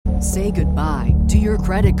Say goodbye to your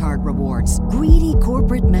credit card rewards. Greedy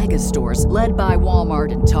corporate mega stores, led by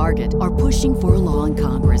Walmart and Target, are pushing for a law in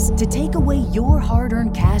Congress to take away your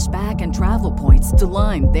hard-earned cash back and travel points to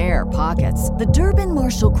line their pockets. The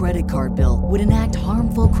Durbin-Marshall credit card bill would enact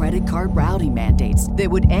harmful credit card routing mandates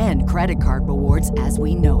that would end credit card rewards as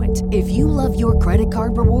we know it. If you love your credit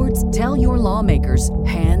card rewards, tell your lawmakers,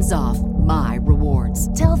 hands off my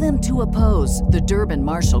rewards. Tell them to oppose the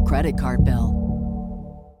Durbin-Marshall credit card bill.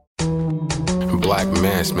 Black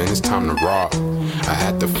mass, man, it's time to rob. I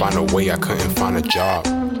had to find a way, I couldn't find a job.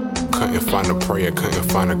 Couldn't find a prayer,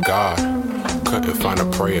 couldn't find a God. Couldn't find a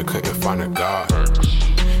prayer, couldn't find a God.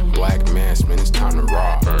 Black mass, man, it's time to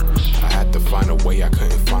rob. I had to find a way, I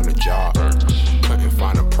couldn't find a job. Couldn't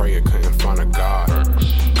find a prayer, couldn't find a God.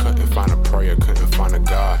 Couldn't find a prayer, couldn't find a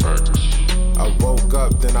God. I woke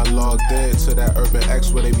up, then I logged in to that Urban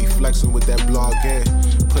X where they be flexing with that blog in.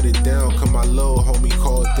 Put it down, cause my little homie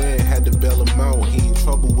called in. Had to bail him out, he in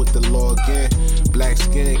trouble with the law again. Black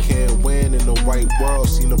skin can't win in the white world.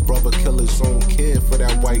 Seen a brother kill his own kid for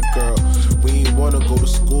that white girl. We ain't wanna go to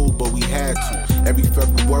school, but we had to. Every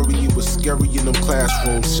February it was scary in them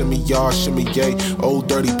classrooms. Shimmy y'all, shimmy yay. Old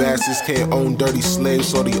dirty bastards can't own dirty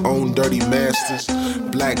slaves, or they own dirty masters.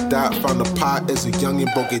 Black Dot found a pot as a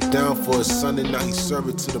youngin', broke it down for his son, and now he serve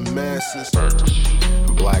it to the masses.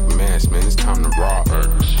 Black mass, man, it's time to rob.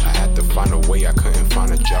 I had to find a way, I couldn't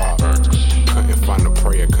find a job. Couldn't find a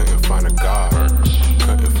prayer, couldn't find a God.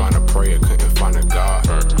 Couldn't find a prayer, couldn't find a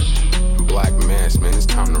God. Black mass, man, it's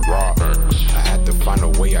time to rob. I had to find a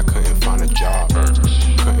way, I couldn't find a job.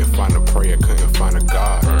 Couldn't find a prayer, couldn't find a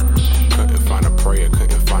God. Couldn't find a prayer,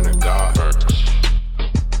 couldn't find a God.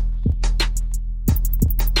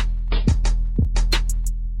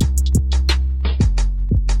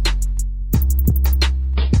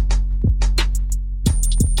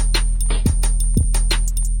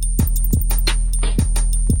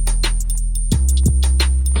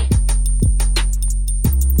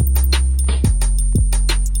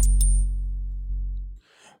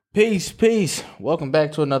 Peace. Welcome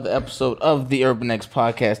back to another episode of the Urban X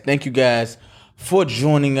Podcast. Thank you guys for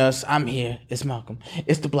joining us. I'm here. It's Malcolm.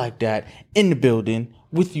 It's the Black Dot in the building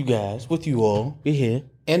with you guys, with you all. We're here.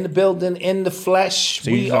 In the building, in the flesh,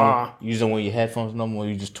 So we are. You don't wear your headphones no more?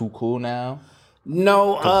 You just too cool now?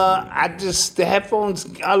 No, the headphones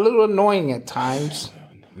are a little annoying at times.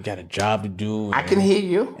 We got a job to do. I can hear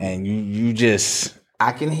you. And you just...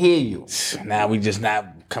 I can hear you. Now we just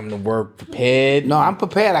not coming to work prepared. No, I'm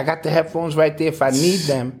prepared. I got the headphones right there if I need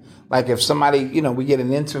them. Like if somebody, we get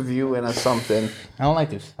an interview or something. I don't like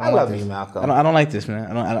this. I love you, Malcolm. I don't like this,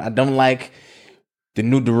 man. I don't like the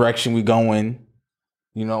new direction we going,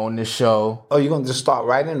 on this show. Oh, you're going to just start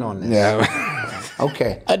writing on this? Yeah.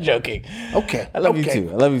 Okay. I'm joking. Okay. I love you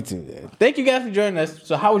too. Thank you guys for joining us.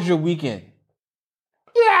 So how was your weekend?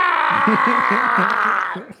 Yeah!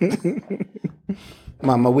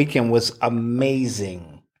 My weekend was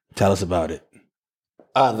amazing. Tell us about it.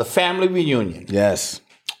 The family reunion. Yes.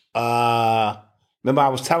 Remember I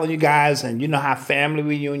was telling you guys, and you know how family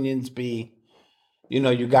reunions be.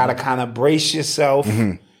 You got to kind of brace yourself.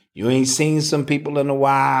 Mm-hmm. You ain't seen some people in a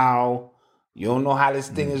while. You don't know how this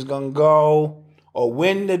thing is going to go. Or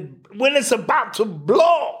when it's about to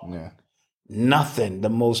blow. Yeah. Nothing. The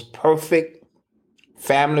most perfect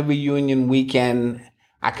family reunion weekend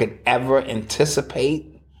I could ever anticipate.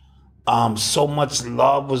 So much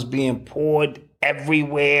love was being poured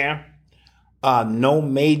everywhere. No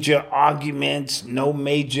major arguments, no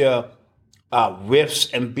major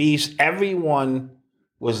riffs and beefs. Everyone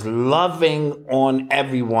was loving on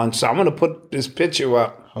everyone. So I'm gonna put this picture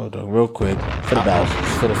up. Hold on, real quick for the balance,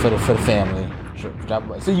 for the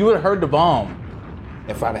family. So you would have heard the bomb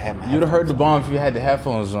if I'd have had my. You'd have heard the bomb if you had the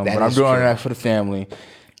headphones on. But I'm doing that for the family.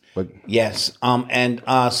 But yes,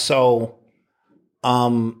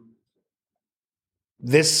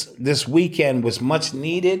 this weekend was much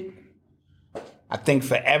needed. I think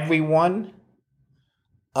for everyone,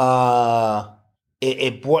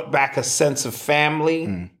 it brought back a sense of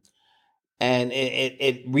family, and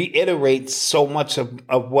it reiterates so much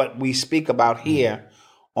of what we speak about here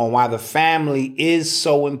on why the family is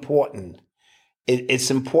so important. It's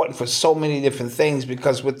important for so many different things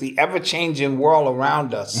because with the ever-changing world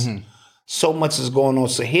around us, so much is going on.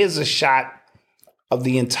 So here's a shot of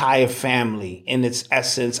the entire family in its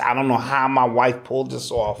essence. I don't know how my wife pulled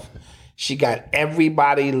this off. She got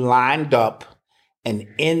everybody lined up and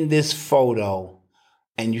in this photo,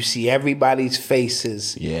 and you see everybody's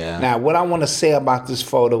faces. Yeah. Now, what I want to say about this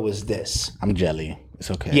photo is this. I'm jelly.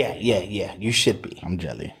 It's okay. Yeah. You should be. I'm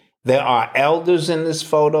jelly. There are elders in this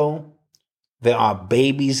photo. There are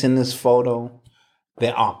babies in this photo.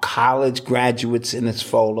 There are college graduates in this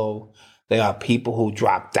photo. There are people who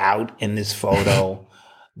dropped out in this photo.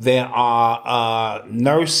 There are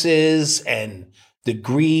nurses and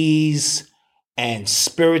degrees and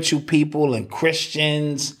spiritual people and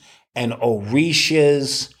Christians and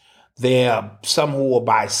Orishas. There are some who are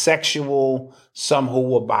bisexual, some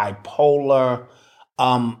who are bipolar.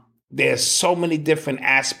 There's so many different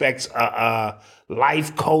aspects.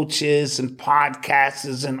 Life coaches and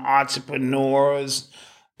podcasters and entrepreneurs.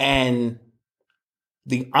 And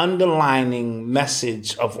the underlining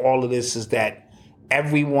message of all of this is that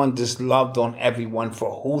everyone just loved on everyone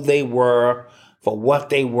for who they were, for what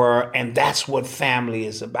they were, and that's what family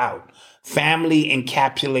is about. Family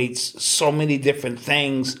encapsulates so many different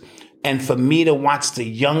things, and for me to watch the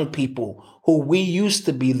young people, who we used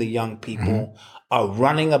to be the young people, are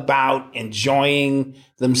running about, enjoying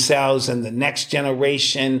themselves, and the next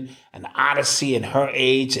generation, and Odyssey and her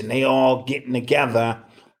age, and they all getting together,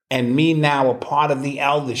 and me now a part of the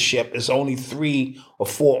eldership. There's only 3 or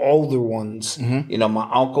 4 older ones. You know, my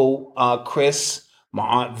uncle Chris, my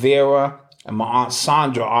aunt Vera, and my aunt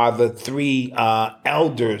Sandra are the 3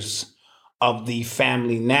 elders of the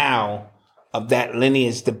family now, of that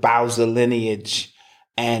lineage, the Bowser lineage.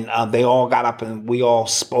 And they all got up and we all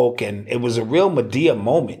spoke, and it was a real Medea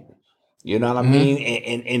moment. You know what I mean?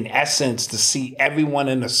 In essence, to see everyone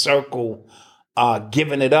in a circle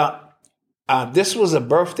giving it up. This was a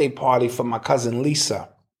birthday party for my cousin Lisa.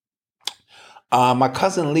 My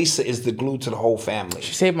cousin Lisa is the glue to the whole family.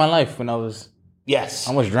 She saved my life when I was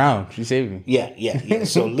almost drowned. She saved me. Yeah.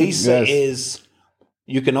 So Lisa is,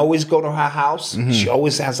 you can always go to her house. She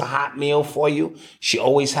always has a hot meal for you. She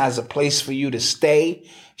always has a place for you to stay.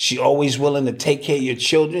 She always willing to take care of your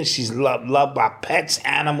children. She's loved by pets,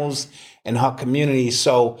 animals in her community.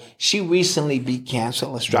 So she recently beat cancer.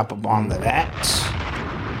 Let's drop a bomb to that.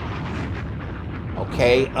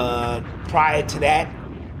 Okay, prior to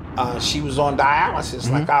that, she was on dialysis.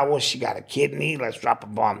 Like I was, she got a kidney. Let's drop a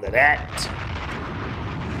bomb to that.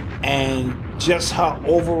 And just her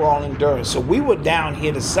overall endurance. So we were down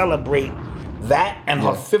here to celebrate that and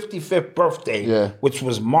her 55th birthday, which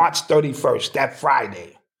was March 31st, that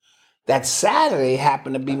Friday. That Saturday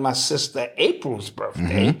happened to be my sister April's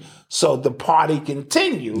birthday. So the party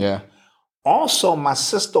continued. Also, my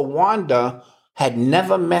sister Wanda had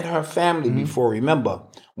never met her family before. Remember,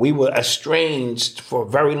 we were estranged for a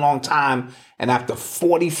very long time. And after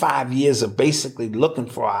 45 years of basically looking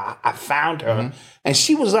for her, I found her. And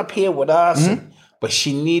she was up here with us, but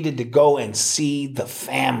she needed to go and see the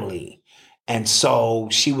family. And so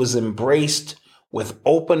she was embraced with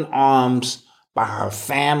open arms by her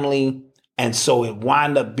family. And so it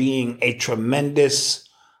wound up being a tremendous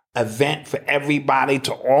event for everybody,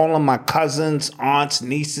 to all of my cousins, aunts,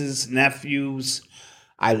 nieces, nephews.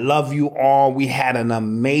 I love you all. We had an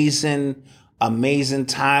amazing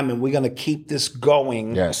time, and we're going to keep this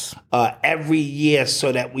going every year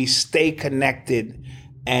so that we stay connected.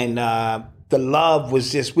 And the love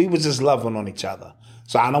was just, we was just loving on each other.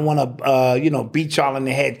 So I don't want to, beat y'all in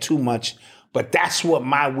the head too much, but that's what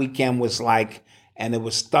my weekend was like. And it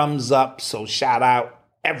was thumbs up. So shout out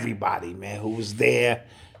everybody, man, who was there.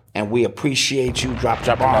 And we appreciate you. Drop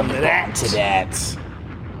a bomb to that.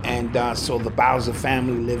 And so the Bowser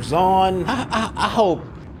family lives on. I hope,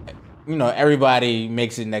 everybody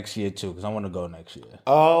makes it next year too, because I want to go next year.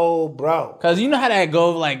 Oh, bro. Because you know how that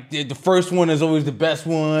goes. Like the first one is always the best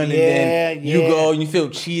one, and then you go and you feel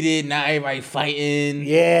cheated. Now everybody fighting.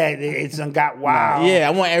 Yeah, it's got wild. Yeah,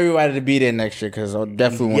 I want everybody to be there next year because I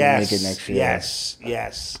definitely want to make it next year.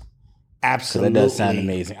 Yes. Absolutely. That does sound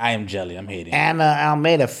amazing. I am jelly. I'm hating. Anna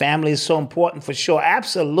Almeida, family is so important for sure.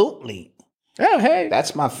 Absolutely. Oh, hey.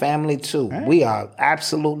 That's my family too. Right. We are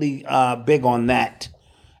absolutely big on that.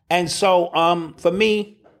 And so for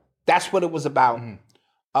me, that's what it was about.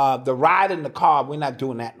 The ride in the car, we're not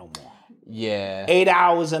doing that no more. Yeah. 8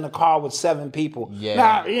 hours in a car with 7 people.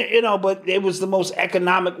 Yeah. Now, but it was the most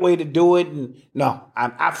economic way to do it. And no,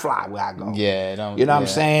 I fly where I go. Yeah. You know what I'm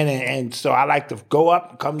saying? And so I like to go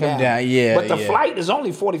up and come down. Yeah. But the flight is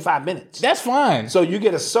only 45 minutes. That's fine. So you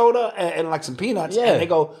get a soda and like some peanuts, and they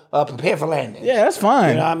go, prepare for landing. Yeah, that's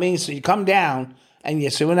fine. You know what I mean? So you come down,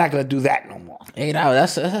 and so we're not going to do that no more. 8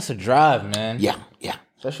 hours, that's a drive, man. Yeah.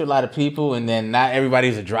 Especially a lot of people, and then not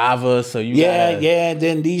everybody's a driver, so you gotta... and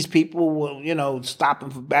then these people will,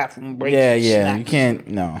 stopping for bathroom breaks. Yeah, you can't,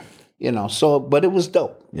 no. So, but it was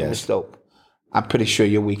dope. Yes. It was dope. I'm pretty sure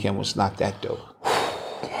your weekend was not that dope.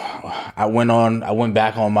 I went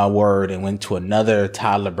back on my word and went to another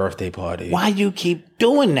toddler birthday party. Why you keep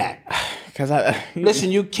doing that? Because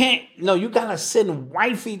Listen, you can't. No, you gotta send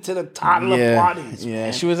wifey to the toddler parties. Yeah,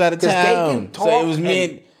 man. she was out of 'Cause town. They can talk, so it was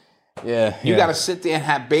me. You gotta sit there and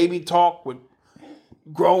have baby talk with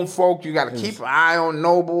grown folk. You gotta keep an eye on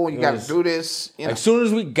Noble. You gotta do this. You know. As soon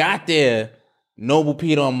as we got there, Noble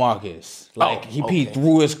peed on Marcus. He peed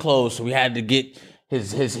through his clothes, so we had to get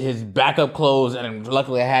his backup clothes, and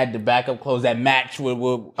luckily I had the backup clothes that match with you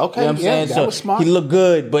know what I'm saying? That was smart. He looked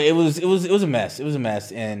good, but it was a mess. It was a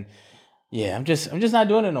mess, and yeah, I'm just not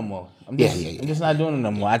doing it no more. I'm just not doing it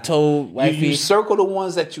no more. I told wifey, you circle the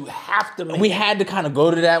ones that you have to make. We had to kind of go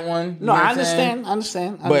to that one. No, I understand.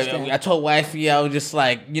 But I told wifey, I was just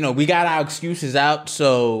like, we got our excuses out,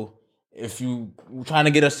 so if you trying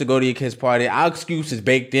to get us to go to your kid's party, our excuse is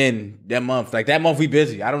baked in that month. Like that month we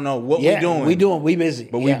busy. I don't know what we doing. We busy.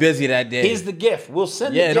 But we busy that day. Here's the gift. We'll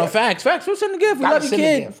send the gift. Yeah, no, facts. We'll send the gift. We love your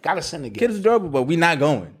kid. Gotta send the gift. Kid is adorable, but we not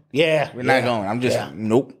going. Yeah. We're not going. I'm just,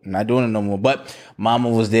 nope, not doing it no more. But Mama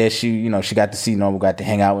was there. She got to see Noble, got to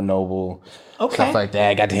hang out with Noble. Okay. Stuff like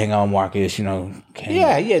that. Got to hang out with Marcus, doing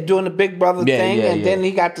the big brother thing. And then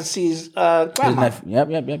he got to see his grandma.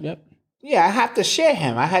 Yep. Yeah, I have to share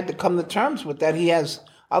him. I had to come to terms with that. He has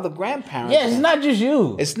other grandparents. Yeah, it's not just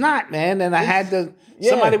you. It's not, man. And I had to,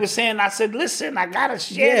 somebody was saying, I said, listen, I got to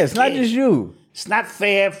share. Yeah, it's not just you. It's not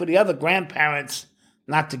fair for the other grandparents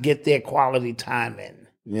not to get their quality time in.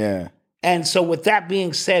 Yeah. And so with that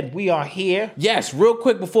being said, we are here. Yes, real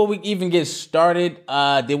quick before we even get started,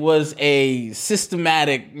 there was a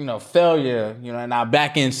systematic, failure, in our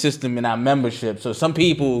back-end system in our membership. So some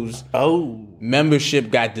people's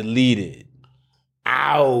membership got deleted.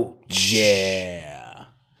 Ouch. Yeah.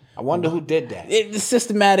 I wonder who did that. The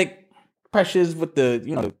systematic pressures with the,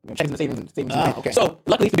 checking the savings. Okay. So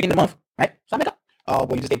luckily it's the beginning of the month, right? Sign it up. Oh,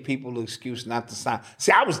 but you just gave people the excuse not to sign.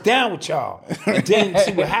 See, I was down with y'all. And then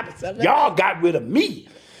see what happened. Y'all got rid of me.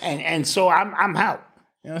 And so I'm out.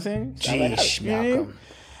 You know what I'm saying? Jeez, Malcolm.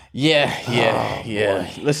 Yeah.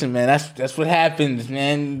 Listen, man, that's what happens,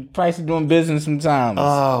 man. Price of doing business sometimes.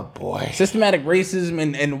 Oh, boy. Systematic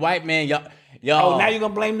racism and white man, y'all. Oh, now you're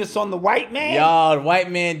going to blame this on the white man? Y'all, the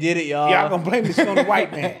white man did it, y'all. Y'all going to blame this on the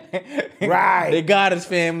white man. Right. They got us,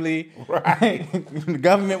 family. Right. The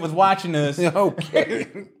government was watching us.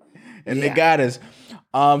 Okay. And they got us.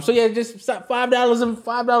 Just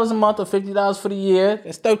 $5 a month or $50 for the year.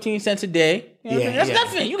 That's 13 cents a day. That's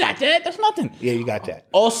nothing. You got that. That's nothing. Yeah, you got that.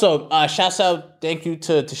 Also, shouts out, thank you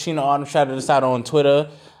to Sheena Autumn. Shouted us out on Twitter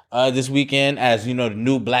this weekend as, the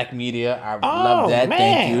new black media. I love that. Man.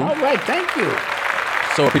 Thank you. All right, thank you.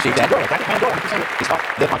 So appreciate that.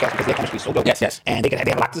 Their podcast because their chemistry is so good. Yes. And they have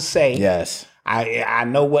a lot to say. Yes. I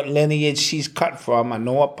know what lineage she's cut from. I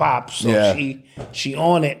know her pops. So she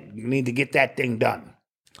on it. You need to get that thing done.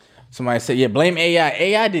 Somebody said, blame AI.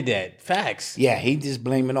 AI did that. Facts. Yeah, he just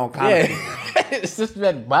blaming on comedy. It's just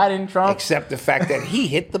that Biden, Trump. Except the fact that he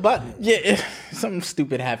hit the button. Yeah, something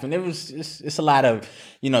stupid happened. It's a lot of,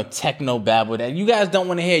 techno babble that you guys don't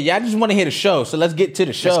want to hear. Y'all just want to hear the show. So let's get to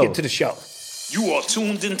the show. You are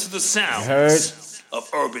tuned into the sounds of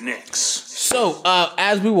Urban X. So,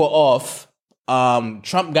 as we were off,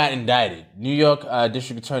 Trump got indicted. New York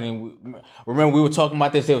District Attorney, remember we were talking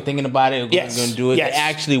about this, they were thinking about it, they were going to do it. Yes. They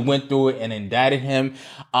actually went through it and indicted him.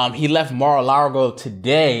 He left Mar-a-Lago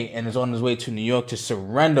today and is on his way to New York to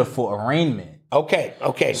surrender for arraignment.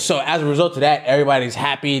 Okay. So as a result of that, everybody's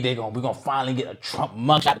happy. We're gonna finally get a Trump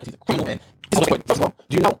mugshot because he's a criminal. And First of all,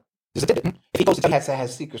 do you know? If he goes to has to have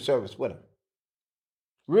Secret Service with him.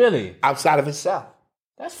 Really? Outside of his cell.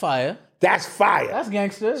 That's fire. That's fire. That's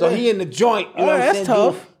gangster. So he in the joint, you know what I'm that's saying?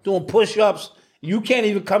 tough. Doing push-ups. You can't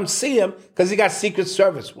even come see him because he got Secret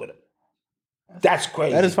Service with him. That's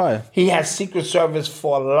crazy. That is fire. He has Secret Service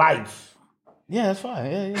for life. Yeah, that's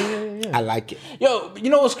fine. Yeah. I like it. Yo, you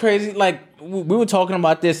know what's crazy? Like, we were talking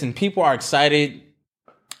about this, and people are excited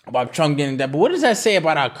about Trump getting that. But what does that say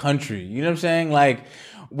about our country? You know what I'm saying? Like,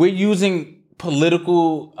 we're using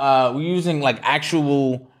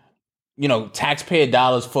actual, taxpayer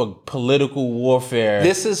dollars for political warfare.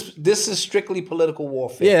 This is strictly political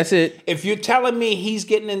warfare. Yeah, that's it. If you're telling me he's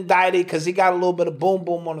getting indicted because he got a little bit of boom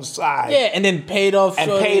boom on the side. Yeah, and then paid off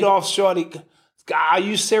shorty. Are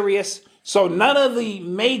you serious? So none of the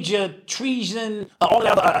major treason, all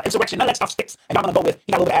the other insurrection, none of that stuff sticks. And I'm going to go with,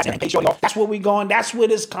 he got a little ass and pay shorty off. That's where we're going. That's where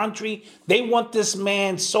this country, they want this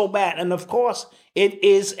man so bad. And of course, it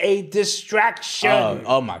is a distraction.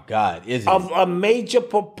 Oh my God. Is it? Of a major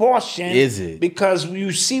proportion. Is it? Because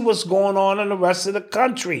you see what's going on in the rest of the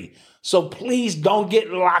country. So please don't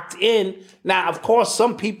get locked in. Now, of course,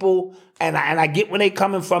 some people, and I get where they're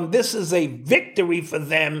coming from, this is a victory for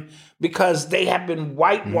them because they have been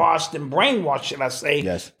whitewashed and brainwashed, should I say,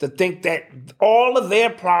 to think that all of their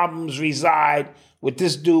problems reside with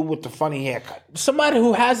this dude with the funny haircut. Somebody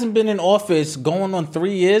who hasn't been in office going on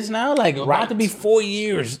 3 years now, like about to be 4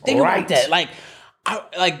 years. Think about that.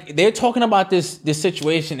 Like they're talking about this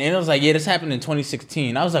situation, and it was like, yeah, this happened in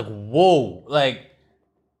 2016. I was like, whoa, like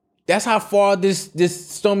that's how far this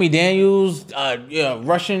Stormy Daniels,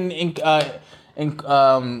 Russian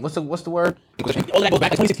what's the word? All that goes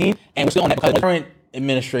back to 2016, and we're still on that because the current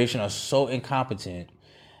administration are so incompetent.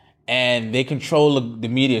 And they control the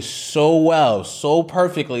media so well, so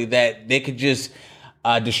perfectly that they could just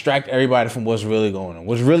distract everybody from what's really going on.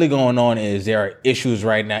 What's really going on is there are issues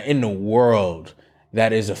right now in the world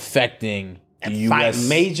that is affecting the U.S.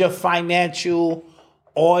 Major financial,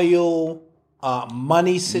 oil,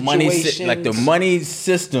 money situations. Like the money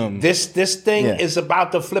system. This thing is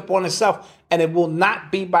about to flip on itself. And it will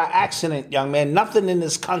not be by accident, young man. Nothing in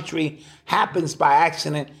this country happens by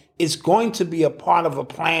accident. It's going to be a part of a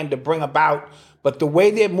plan to bring about. But the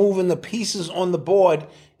way they're moving the pieces on the board,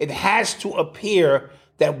 it has to appear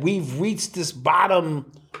that we've reached this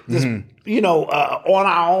bottom, on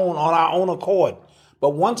our own accord.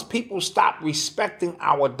 But once people stop respecting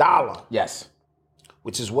our dollar,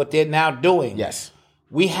 which is what they're now doing,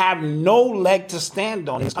 we have no leg to stand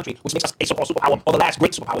on in this country, which makes us a so-called superpower, or the last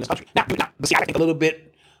great superpower in this country. Now, see, I think a little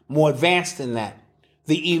bit more advanced than that.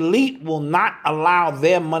 The elite will not allow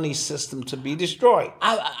their money system to be destroyed.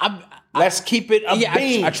 Let's keep it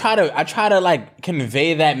beam. I try to like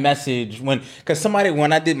convey that message when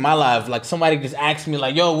I did my live, like somebody just asked me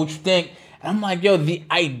like, yo, what you think? And I'm like, yo, the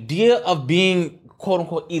idea of being quote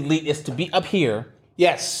unquote elite is to be up here.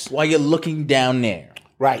 Yes. While you're looking down there.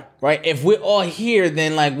 Right. If we're all here,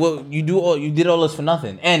 then like you did all this for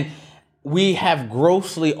nothing. And we have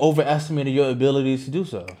grossly overestimated your abilities to do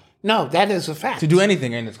so. No, that is a fact. To do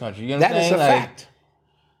anything in this country. You know what I'm saying? That is a fact.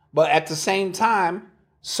 But at the same time,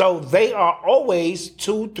 so they are always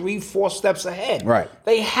 2, 3, 4 steps ahead. Right.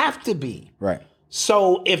 They have to be. Right.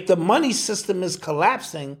 So if the money system is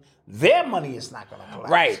collapsing, their money is not going to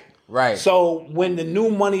collapse. Right. So when the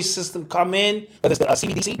new money system come in, whether it's the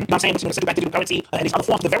CBDC, you know what I'm saying, central bank digital currency, and these other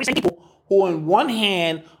forms, the very same people who on one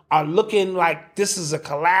hand are looking like this is a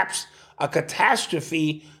collapse, a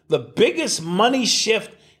catastrophe, the biggest money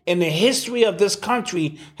shift in the history of this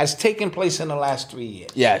country has taken place in the last 3 years.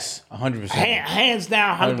 Yes, 100%. Hands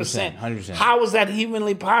down, 100%. 100%. How is that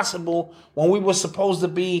humanly possible when we were supposed to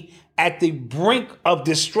be at the brink of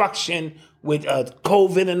destruction with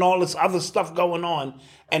COVID and all this other stuff going on?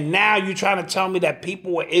 And now you're trying to tell me that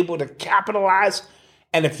people were able to capitalize?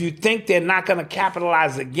 And if you think they're not going to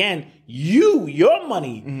capitalize again, your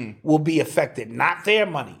money will be affected, not their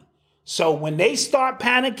money. So when they start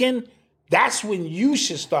panicking, that's when you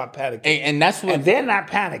should start panicking. And they're not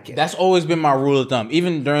panicking. That's always been my rule of thumb,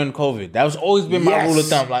 even during COVID. That was always been my rule of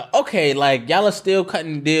thumb. Like, okay, like y'all are still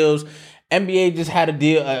cutting deals. NBA just had a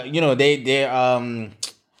deal. They're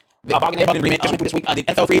agreement this week. The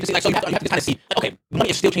NFL free agency. Like, so you have to kind of see. Okay,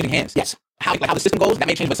 money is still changing hands. Yes. How the system goes, that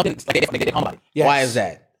may change, but something like they did about it. Yes. Why is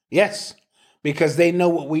that? Yes, because they know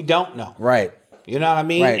what we don't know. Right. You know what I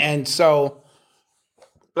mean? Right. And so,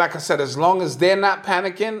 like I said, as long as they're not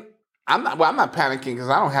panicking. I'm not panicking because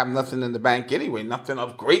I don't have nothing in the bank anyway, nothing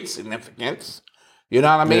of great significance. You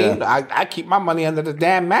know what I mean? Yeah. I keep my money under the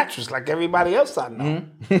damn mattress like everybody else I know.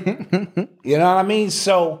 Mm-hmm. You know what I mean?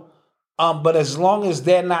 So, but as long as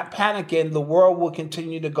they're not panicking, the world will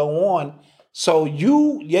continue to go on. So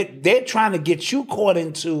they're trying to get you caught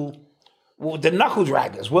into the knuckle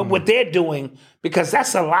draggers, what they're doing, because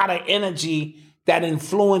that's a lot of energy that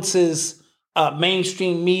influences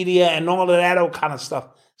mainstream media and all of that old kind of stuff.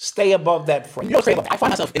 Stay above that frame. I find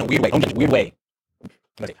myself in a weird way.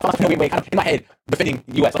 In my head, defending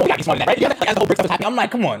the U.S. Like, oh, we gotta be smarter than that, right? Like, as the whole BRICS stuff is happening, I'm like,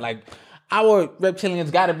 come on, like, our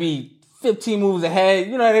reptilians gotta be 15 moves ahead.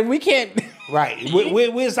 You know, we can't. Right.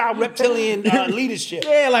 Where's our reptilian leadership?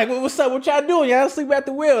 Yeah, like, what's up? What y'all doing? Y'all sleep at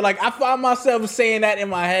the wheel. Like, I find myself saying that in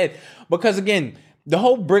my head. Because, again, the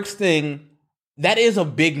whole BRICS thing, that is a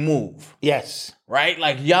big move. Yes. Right?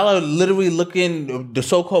 Like, y'all are literally looking the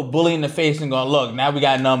so-called bully in the face and going, look, now we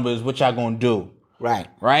got numbers. What y'all gonna do? Right.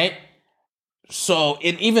 Right? So,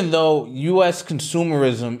 even though U.S.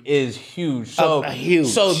 consumerism is huge.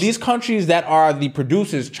 So these countries that are the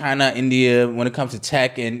producers, China, India, when it comes to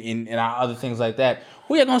tech and our other things like that,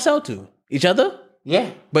 who y'all gonna sell to? Each other?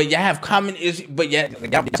 Yeah. But y'all have common issues. But yet,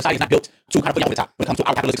 society is not built to kind of put y'all at the top when it comes to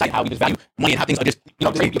our capitalistic society, how we just value money and how things are just,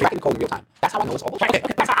 you're tracking code in real time. That's how I know it's all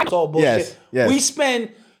bullshit. That's how I know it's all bullshit. Yes. We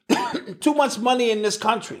spend too much money in this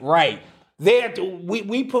country. Right.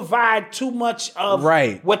 We provide too much of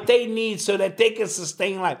what they need so that they can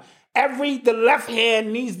sustain life. The left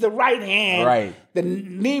hand needs the right hand. Right. The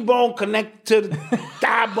knee bone connect to the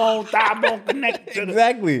thigh bone connect to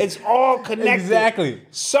Exactly. It's all connected. Exactly.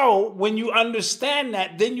 So when you understand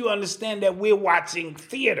that, then you understand that we're watching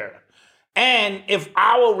theater. And if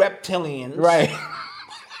our reptilians,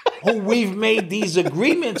 who we've made these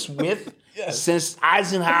agreements with since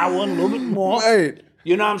Eisenhower and a little bit more,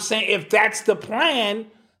 you know what I'm saying? If that's the plan,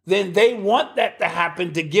 then they want that to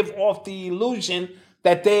happen to give off the illusion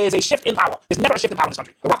that there is a shift in power. There's never a shift in power in this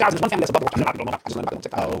country. The Rock Guys is one family that's above the Rock.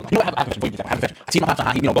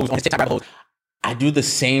 I do the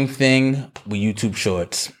same thing with YouTube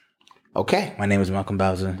Shorts. Okay. My name is Malcolm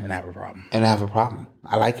Bowser, and I have a problem.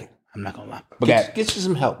 I like it. I'm not gonna lie. Get you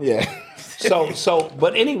some help. Yeah.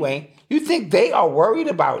 But anyway, you think they are worried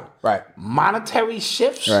about monetary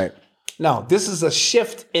shifts? Right. No, this is a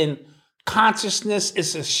shift in consciousness.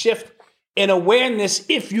 It's a shift in awareness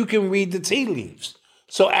if you can read the tea leaves.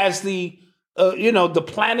 So as the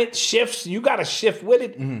planet shifts, you got to shift with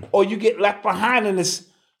it, or you get left behind. And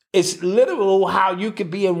it's literal how you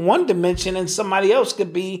could be in one dimension and somebody else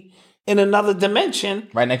could be in another dimension.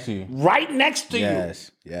 Right next to you.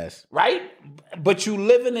 Yes. Right? But you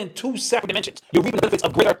living in two separate dimensions. You're reaping the benefits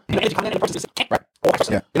of greater energy coming in, and the person can't. Right. Or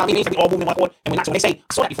person. Yeah. You know what I mean? We all moving in one accord, and we're not. So when they say,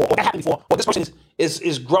 I saw that before, or that happened before, or this person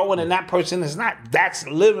is growing and that person is not. That's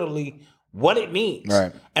literally what it means.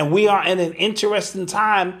 Right. And we are in an interesting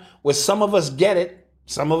time where some of us get it,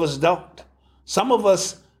 some of us don't. Some of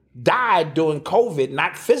us died during COVID,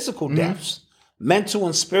 not physical deaths, mental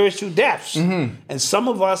and spiritual deaths. And some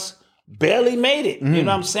of us barely made it. You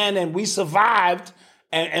know what I'm saying? And we survived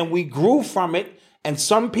and we grew from it. And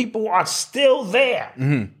some people are still there,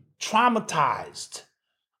 traumatized,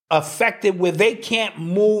 affected where they can't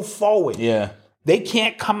move forward. Yeah. They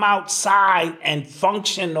can't come outside and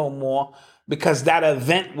function no more because that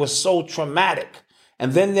event was so traumatic.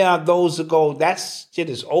 And then there are those who go, that shit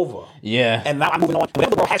is over. Yeah. And now I'm moving on.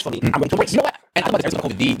 Whatever the world has for me, I'm ready to embrace. You know what? And I love that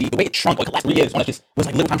the way it shrunk like the last 3 years was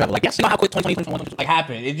like little time travel. Like, yes, you know how quick 2020 like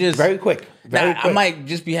happened. It just very quick. I might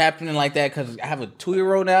just be happening like that because I have a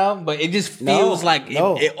 2-year-old now, but it just feels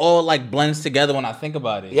it all like blends together when I think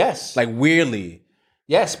about it. Yes. Like weirdly.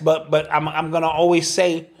 Yes, but I'm gonna always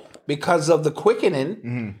say because of the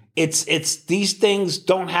quickening, it's these things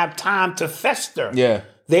don't have time to fester. Yeah.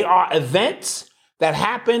 They are events that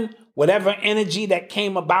happen, whatever energy that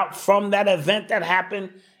came about from that event that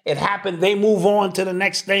happened, it happened. They move on to the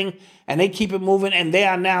next thing and they keep it moving and they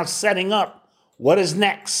are now setting up what is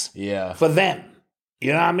next for them.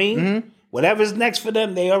 You know what I mean? Whatever's next for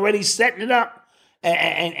them, they already setting it up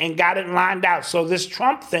and got it lined out. So this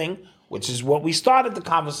Trump thing, which is what we started the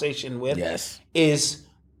conversation with, is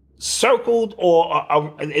circled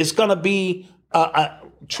or it's going to be a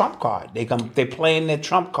Trump card. They're playing their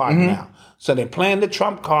Trump card now. So they're playing the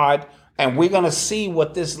Trump card, and we're gonna see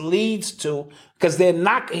what this leads to because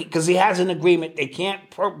he has an agreement. They can't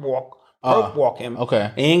perp walk him. Okay.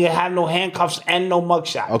 He ain't gonna have no handcuffs and no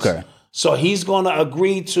mugshots. Okay. So he's gonna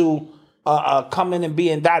agree to come in and be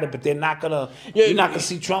indicted, but they're not gonna. You're not gonna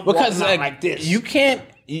see Trump walking out like this. You can't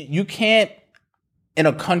in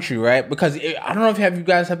a country, right? Because I don't know if you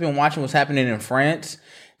guys have been watching what's happening in France.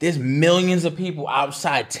 There's millions of people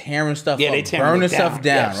outside tearing stuff up, burning stuff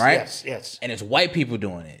down, right? Yes. And it's white people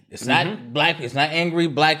doing it. It's not black. It's not angry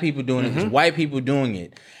black people doing it. It's white people doing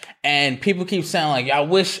it. And people keep saying like, "I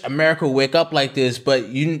wish America would wake up like this," but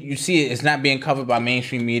you see it's not being covered by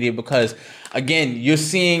mainstream media because, again, you're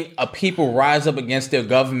seeing a people rise up against their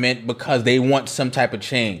government because they want some type of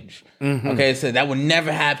change. Okay, so that would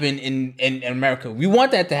never happen in America. We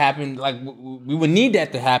want that to happen. Like we would need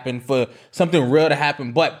that to happen for something real to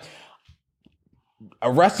happen. But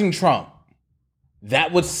arresting Trump,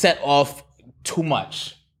 that would set off too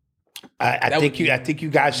much. I think you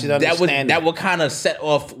guys should understand that would kind of set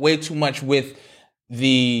off way too much with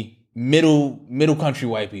the middle country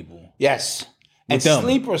white people. Yes, and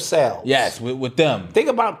sleeper cells. Yes, with them. Think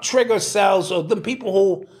about trigger cells or the people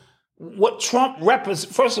who. What Trump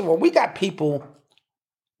represents, first of all, we got people,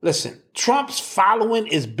 listen, Trump's following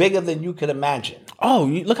is bigger than you could imagine. Oh,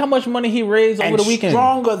 look how much money he raised over the weekend.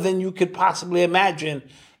 Stronger than you could possibly imagine.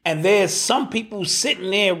 And there's some people sitting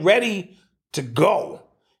there ready to go.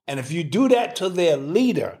 And if you do that to their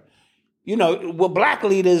leader, you know, with black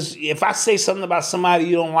leaders, if I say something about somebody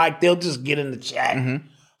you don't like, they'll just get in the chat.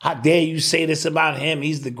 How dare you say this about him?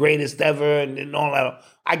 He's the greatest ever and all that.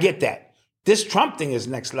 I get that. This Trump thing is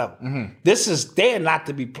next level. They're not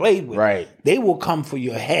to be played with. Right. They will come for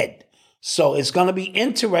your head. So it's going to be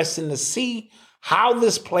interesting to see how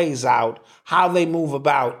this plays out, how they move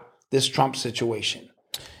about this Trump situation.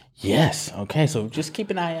 Yes. Okay. So just keep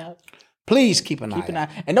an eye out. Please keep an eye out.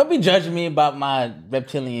 And don't be judging me about my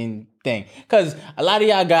reptilian thing. Because a lot of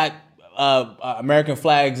y'all got American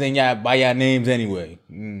flags in y'all by y'all names anyway.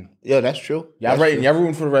 Yeah, that's true. Y'all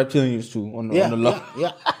rooting for the reptilians too on the low.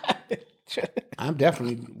 Yeah. I'm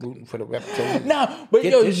definitely rooting for the reptilians. No, but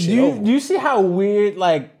yo, you see how weird,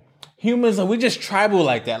 like, humans are? We just tribal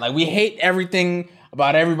like that. Like, we hate everything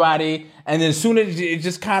about everybody. And then as soon as it's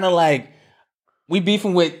just kind of like, we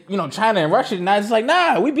beefing with, China and Russia. Now it's like,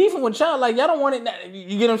 nah, we beefing with China. Like, y'all don't want it.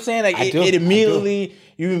 You get what I'm saying? Like, you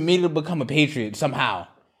immediately become a patriot somehow.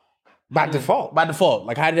 By default.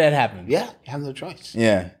 Like, how did that happen? Yeah, you have no choice.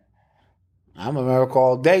 Yeah. I'm America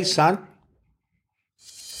all day, son.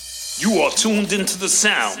 You are tuned into the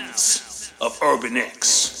sounds of Urban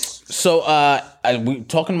X. So, we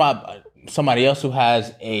talking about somebody else who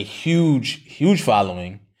has a huge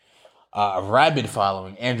following, a rabid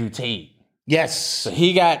following, Andrew Tate. Yes. So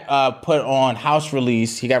he got put on house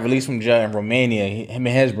release. He got released from jail in Romania. Him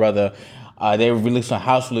and his brother, they were released on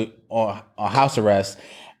house arrest.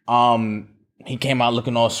 He came out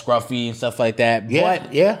looking all scruffy and stuff like that.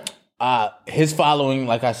 Yeah, but his following,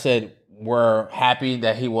 like I said, were happy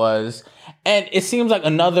that he was. And it seems like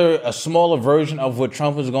a smaller version of what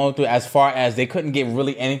Trump was going through, as far as they couldn't get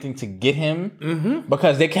really anything to get him.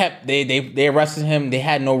 Because they arrested him. They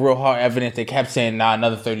had no real hard evidence. They kept saying,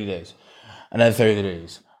 another 30 days. Another 30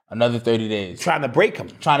 days. Another 30 days. Trying to break him.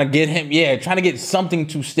 Trying to get something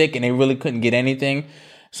to stick, and they really couldn't get anything.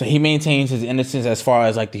 So he maintains his innocence as far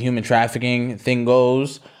as like the human trafficking thing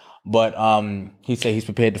goes. But he said he's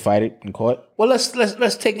prepared to fight it in court. Well,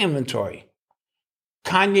 let's take inventory.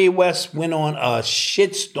 Kanye West went on a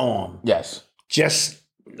shitstorm. Yes. Just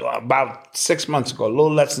about 6 months ago, a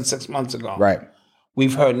little less than 6 months ago. Right.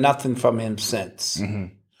 We've heard nothing from him since.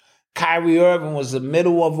 Kyrie Irving was in the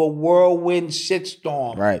middle of a whirlwind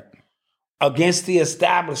shitstorm. Right. Against the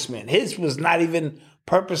establishment. His was not even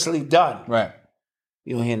purposely done. Right.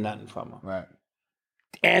 You don't hear nothing from him. Right.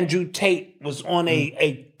 Andrew Tate was on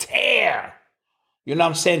a tear. You know what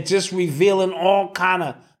I'm saying? Just revealing all kind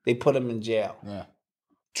of, they put him in jail. Yeah.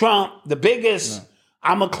 Trump, the biggest,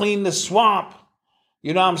 I'ma clean the swamp.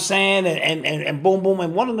 You know what I'm saying? And boom, boom.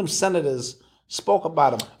 And one of them senators spoke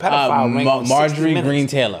about a pedophile ring on Marjorie Greene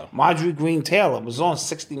Taylor. Marjorie Greene Taylor was on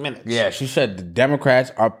 60 Minutes. Yeah, she said the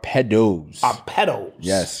Democrats are pedos.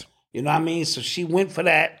 Yes. You know what I mean? So she went for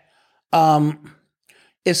that.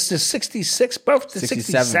 It's the 66th birthday,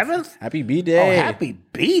 67th? Happy B-Day. Oh, happy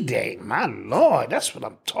B-Day. My Lord, that's what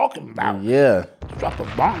I'm talking about. Yeah. Drop a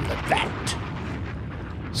bomb like that.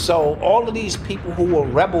 So all of these people who were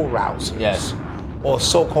rebel rousers or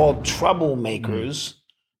so-called troublemakers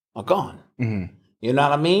are gone. You know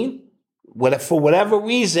what I mean? For whatever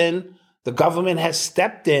reason, the government has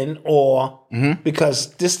stepped in or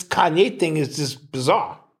because this Kanye thing is just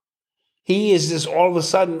bizarre. He is just all of a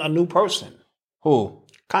sudden a new person. Who?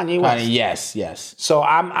 Kanye West. Yes. So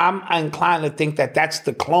I'm inclined to think that that's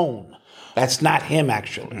the clone. That's not him,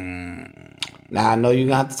 actually. Now, I know you're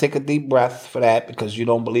going to have to take a deep breath for that because you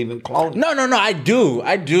don't believe in cloning. No, I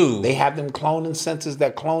do. They have them cloning centers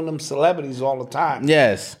that clone them celebrities all the time.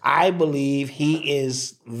 Yes. I believe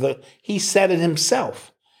he said it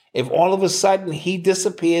himself. If all of a sudden he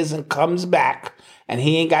disappears and comes back and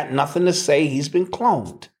he ain't got nothing to say, he's been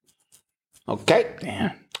cloned. Okay?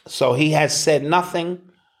 Damn. So he has said nothing.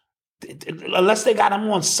 Unless they got him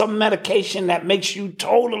on some medication that makes you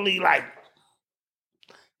totally like,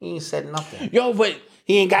 he ain't said nothing. Yo, but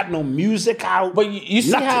he ain't got no music out. But you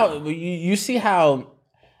see how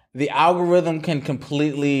the algorithm can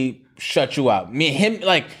completely shut you out.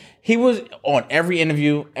 He was on every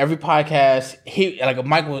interview, every podcast.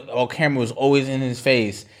 Michael or Cameron was always in his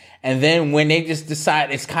face. And then when they just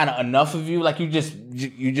decide it's kind of enough of you, like you just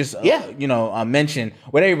mentioned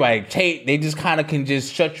with everybody, Tate, they just kind of can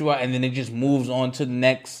just shut you out, and then it just moves on to the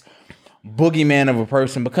next boogeyman of a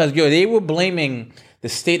person. Because they were blaming the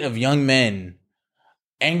state of young men,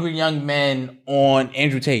 angry young men, on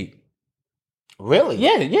Andrew Tate. Really?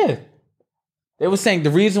 Yeah. They were saying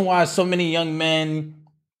the reason why so many young men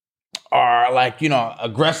are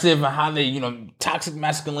aggressive and how they, toxic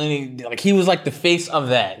masculinity. Like he was like the face of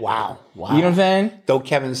that. Wow. You know what I'm saying? Throw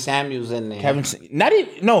Kevin Samuels in there. Not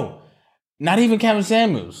even Kevin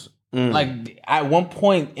Samuels. Like at one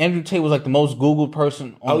point, Andrew Tate was like the most Googled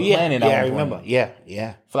person on the planet. Yeah, I remember.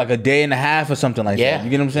 Yeah. For like a day and a half or something like that. You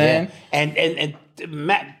get what I'm saying? And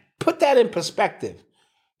Matt, put that in perspective.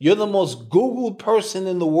 You're the most Googled person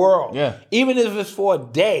in the world. Yeah. Even if it's for a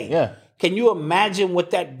day. Yeah. Can you imagine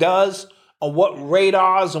what that does on what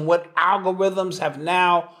radars and what algorithms have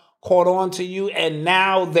now caught on to you, and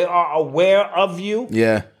now they are aware of you.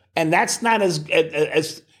 Yeah. And that's not as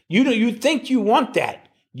you think you want that.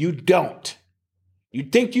 You don't. You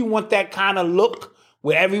think you want that kind of look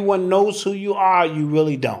where everyone knows who you are. You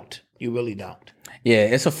really don't. You really don't. Yeah,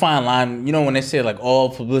 it's a fine line. You know when they say like all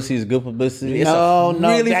publicity is good publicity? It's No,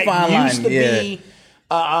 really that fine line. used to be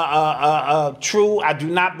true. I do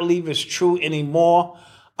not believe it's true anymore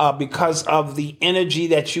because of the energy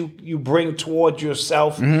that you bring toward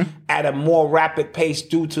yourself at a more rapid pace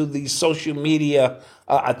due to the social media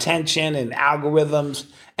attention and algorithms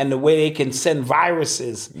and the way they can send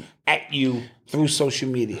viruses at you through social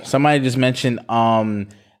media. Somebody just mentioned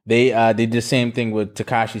they did the same thing with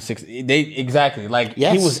Tekashi 6. They exactly like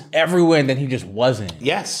Yes. he was everywhere and then he just wasn't.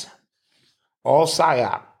 Yes. All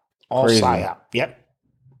psyop. All Crazy. psyop. Yep.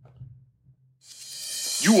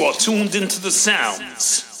 You are tuned into the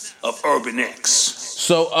sounds of Urban X.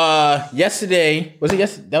 So yesterday, was it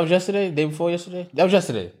yesterday? That was yesterday? Day before yesterday? That was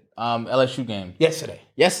yesterday. LSU game.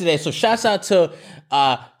 Yesterday. So shouts out to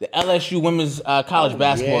the LSU women's college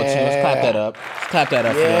basketball team. Let's clap that up. For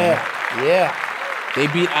them. Yeah. They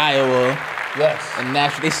beat Iowa. Yes. And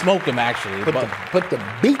they smoked them actually. Put the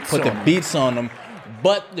beats on them.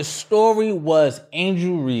 But the story was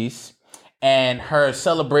Angel Reese and her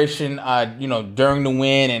celebration, during the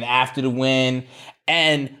win and after the win,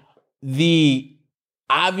 and the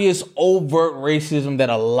obvious overt racism that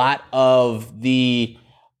a lot of the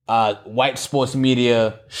white sports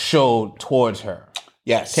media showed towards her.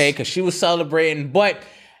 Yes. Okay, because she was celebrating, but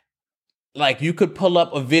like you could pull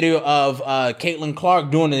up a video of Caitlin Clark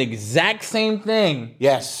doing the exact same thing.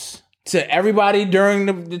 Yes. To everybody during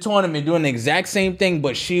the tournament doing the exact same thing,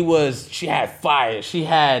 but she had fire. She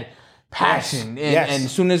had passion. Yes. And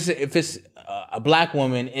as soon as if it's a black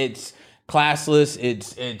woman, it's classless,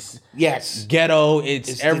 it's ghetto,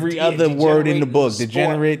 it's every other word in the book.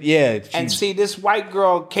 Degenerate, yeah. And see, this white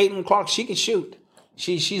girl, Caitlin Clark, she can shoot.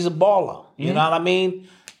 She's a baller. You know what I mean?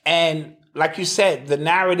 And like you said, the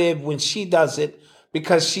narrative when she does it,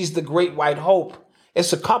 because she's the great white hope.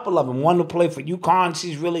 It's a couple of them. One to play for UConn,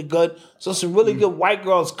 she's really good. So some really good white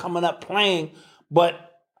girls coming up playing.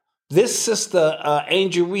 But this sister,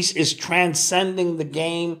 Angel Reese, is transcending the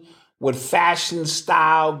game with fashion,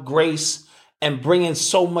 style, grace, and bringing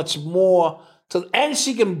so much more to. And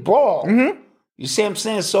she can ball. You see what I'm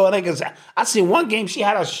saying? So I seen one game she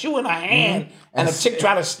had a shoe in her hand, and a chick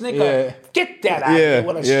tried to sneak her. Get that out of here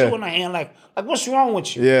with a shoe in her hand, like what's wrong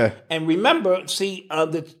with you? Yeah. And remember, see,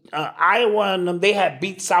 the Iowa and them, they had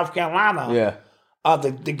beat South Carolina. Yeah.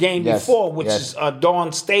 The game before, which is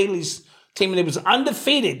Dawn Staley's team, and it was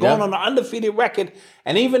undefeated, going on an undefeated record.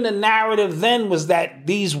 And even the narrative then was that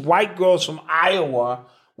these white girls from Iowa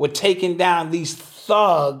were taking down these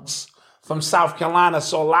thugs from South Carolina.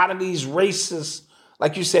 So a lot of these racist,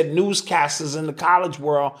 like you said, newscasters in the college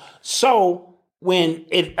world. So when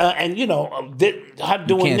it, her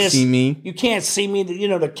doing can't this, see me. You can't see me. The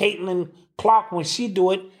Caitlin Clark when she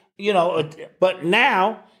do it, but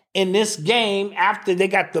now in this game, after they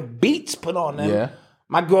got the beats put on them,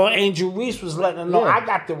 my girl Angel Reese was letting them know I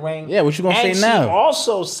got the ring. Yeah, what you gonna say now? She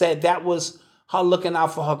also said that was her looking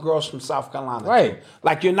out for her girls from South Carolina. Right. Too.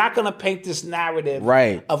 Like you're not gonna paint this narrative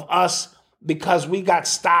of us because we got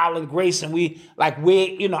style and grace and we're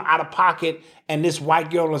out of pocket and this white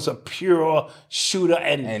girl is a pure shooter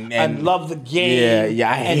and love the game. Yeah,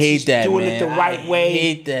 I hate that, doing man. it the right way. I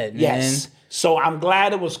hate that, man. Yes. So I'm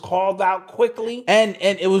glad it was called out quickly. And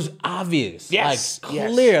it was obvious. Yes. Like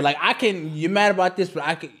clear. Like you're mad about this,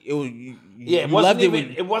 but it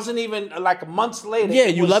wasn't even like months later. Yeah,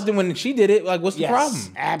 you loved it when she did it. Like, what's the problem?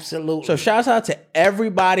 Absolutely. So shouts out to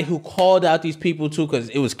everybody who called out these people too, because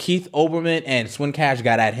it was Keith Olbermann and Swin Cash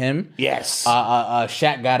got at him. Yes.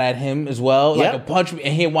 Shaq got at him as well. Like a bunch, and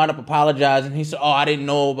he wound up apologizing. He said, "Oh, I didn't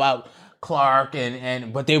know about Clark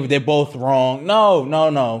but they're both wrong." No.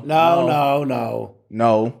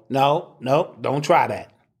 Don't try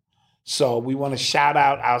that. So we want to shout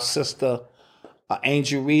out our sister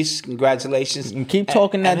Angel Reese. Congratulations. And keep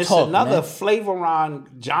talking that talk. Another man.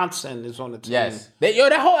 Flavoron Johnson is on the team. Yes. That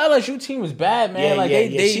whole LSU team was bad, man.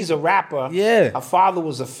 She's a rapper. Yeah. Her father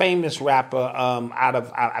was a famous rapper out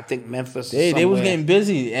of I think Memphis. They was getting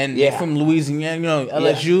busy, and they're from Louisiana.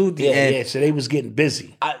 LSU. So they was getting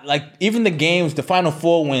busy. Even the games, the Final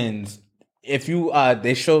Four wins. If you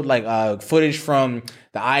they showed footage from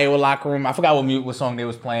the Iowa locker room. I forgot what song they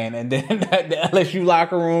was playing, and then the LSU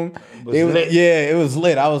locker room lit. Yeah, it was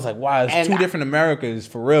lit. I was like, wow, it's two different Americas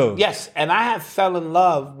for real. Yes, and I have fell in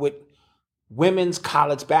love with women's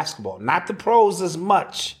college basketball. Not the pros as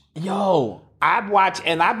much. Yo, I watch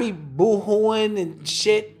and I be boo-hooing and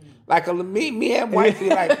shit. Like me and wifey,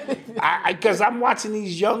 because I'm watching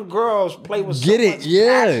these young girls play with so much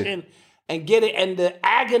passion and get it, and the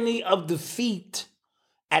agony of defeat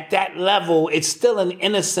at that level, it's still an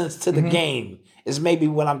innocence to the game. Is maybe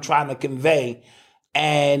what I'm trying to convey.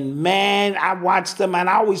 And man, I watch them, and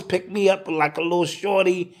I always pick me up like a little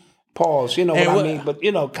shorty. Pause, you know what I mean? But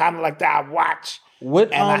kind of like that. I watch.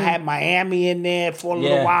 I had Miami in there for a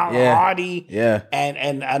little while, Hardy,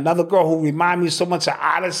 and another girl who reminded me so much of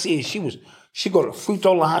Odyssey. She go to free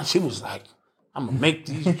throw line. She was like, "I'm gonna make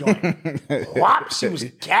these joints." Whop! She was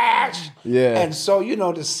cash. Yeah. And so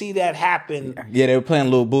to see that happen. Yeah, they were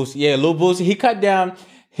playing Lil Boosie. Yeah, Lil Boosie. He cut down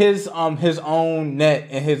his own net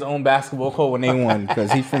and his own basketball court when they won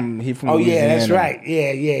because he from Oh Louisiana. Yeah, that's right.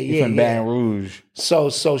 Yeah. He from Baton Rouge.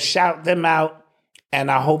 So shout them out. And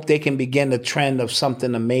I hope they can begin the trend of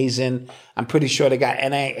something amazing. I'm pretty sure they got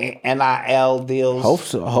NIL deals.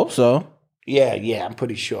 Hope so. Yeah, I'm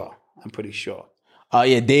pretty sure. Dave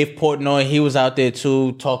Portnoy, he was out there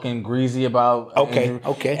too, talking greasy about. Okay.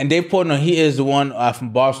 And Dave Portnoy, he is the one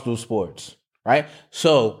from Barstool Sports, right?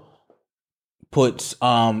 So puts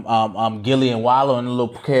Gilly and Wallow in a little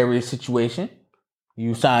precarious situation.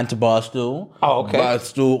 You signed to Barstool. Oh, okay.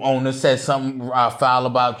 Barstool owner said something foul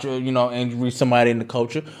about you, injury somebody in the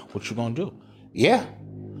culture. What you gonna do? Yeah,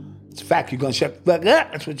 it's a fact. You're gonna shut the fuck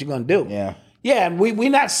up. That's what you're gonna do. Yeah. And we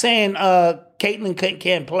not saying Caitlyn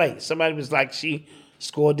can't play. Somebody was like she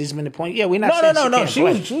scored this many points. Yeah, we're not saying she can't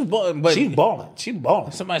play. She was balling, but she's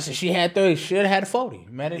balling. Somebody said she had 30. She should have had 40.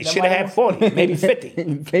 Man, should have had 40, maybe 50.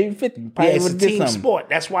 Maybe 50. Probably it's a team sport.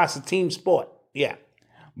 That's why it's a team sport. Yeah.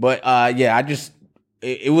 But I just.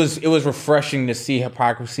 It was refreshing to see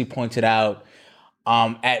hypocrisy pointed out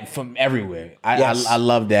from everywhere. I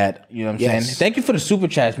love that. You know what I'm saying? Thank you for the super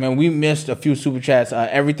chats, man. We missed a few super chats.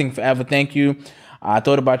 Everything Forever, thank you. I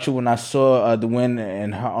thought about you when I saw the win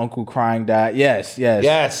and her uncle crying died. Yes.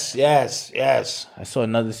 I saw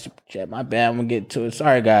another super chat. My bad. I'm gonna get to it.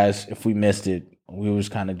 Sorry, guys, if we missed it. We was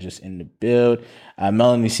kind of just in the build.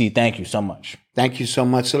 Melanie C, thank you so much. Thank you so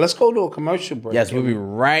much. So let's go to a commercial break. Yes, we'll be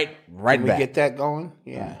right back. Can we get that going?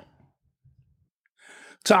 Yeah.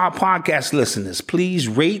 To our podcast listeners, please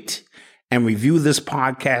rate and review this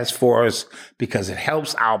podcast for us because it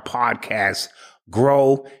helps our podcast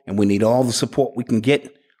grow, and we need all the support we can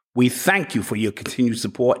get. We thank you for your continued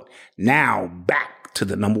support. Now, back to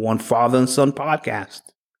the #1 father and son podcast.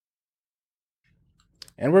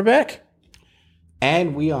 And we're back.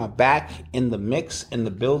 And we are back in the mix, in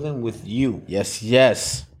the building with you.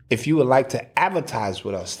 Yes. If you would like to advertise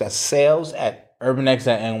with us, that's sales at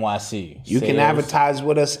urbanx.nyc. You can advertise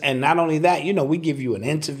with us. And not only that, we give you an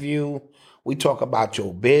interview. We talk about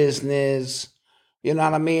your business. You know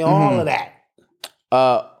what I mean? All of that.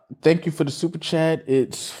 Thank you for the super chat.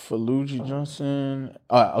 It's for Luigi Johnson.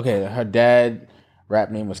 Okay, her dad rap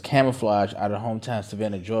name was Camouflage out of hometown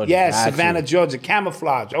Savannah, Georgia. Yes, Savannah, Georgia.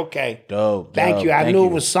 Camouflage. Okay. Dope. Thank you. I knew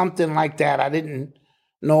it was something like that. I didn't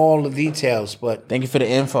know all the details, but thank you for the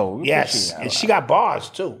info. Yes, and she got bars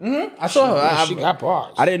too. Mm-hmm. I saw her. She got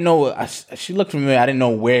bars. I didn't know. She looked familiar. I didn't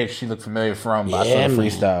know where she looked familiar from, but I saw the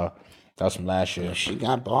freestyle. That was from last year. She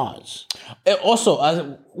got bars. And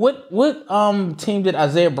also, what team did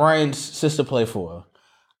Isaiah Bryant's sister play for?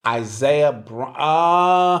 Isaiah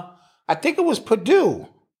Bryant. I think it was Purdue.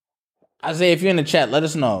 Isaiah, if you're in the chat, let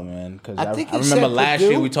us know, man. Because I remember last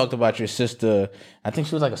year we talked about your sister. I think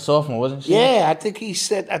she was like a sophomore, wasn't she? Yeah, I think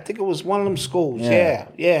it was one of them schools.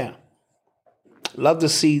 Yeah. Love to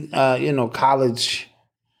see, college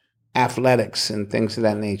athletics and things of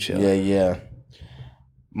that nature. Yeah.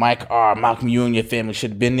 Mike R. Malcolm, you and your family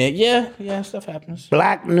should have been there. Yeah, stuff happens.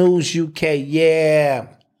 Black News UK, Yeah.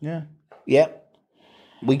 Yep.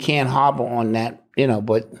 We can't harbor on that,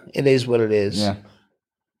 but it is what it is. Yeah.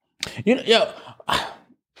 We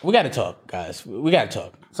got to talk, guys. We got to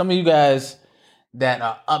talk. Some of you guys that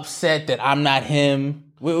are upset that I'm not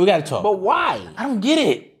him, we got to talk. But why? I don't get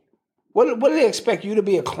it. What do they expect you to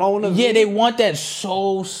be a clone of? Yeah, they want that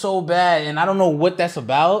so bad, and I don't know what that's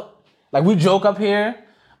about. Like, we joke up here,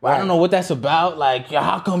 but I don't know what that's about. Like,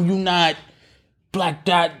 how come you not Black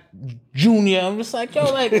Dot Junior? I'm just like,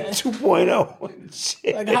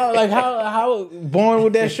 2.0. Like how boring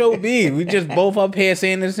would that show be? We just both up here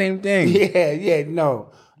saying the same thing.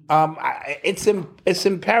 No. It's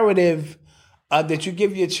imperative that you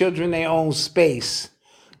give your children their own space.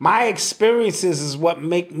 My experiences is what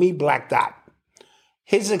make me Black Dot.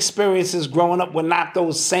 His experiences growing up were not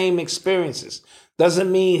those same experiences.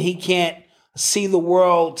 Doesn't mean he can't see the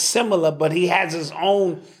world similar, but he has his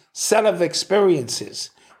own set of experiences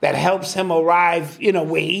that helps him arrive,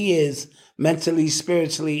 where he is mentally,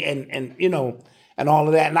 spiritually, and you know, and all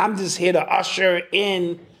of that. And I'm just here to usher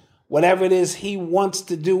in whatever it is he wants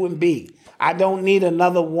to do and be. I don't need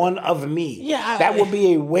another one of me. Yeah, that would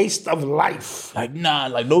be a waste of life. Like, nah,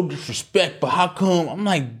 like no disrespect, but how come? I'm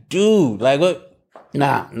like, dude, like what?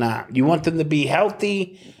 Nah. You want them to be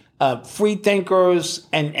healthy, free thinkers,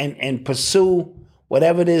 and pursue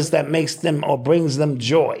whatever it is that makes them or brings them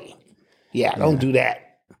joy. Yeah, don't do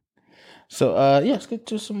that. So, let's get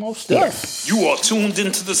to some more stuff. You are tuned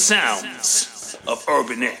into the sounds of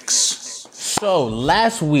Urban X. So,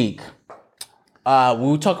 last week, we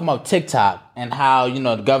were talking about TikTok and how, you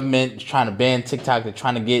know, the government is trying to ban TikTok. They're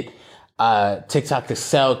trying to get TikTok to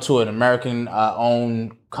sell to an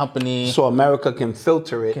American-owned company. So America can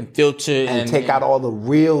filter it. And take out all the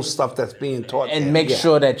real stuff that's being taught. And make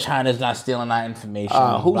sure that China's not stealing our information.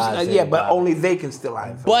 But only they can steal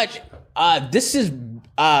our information. But this is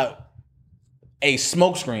a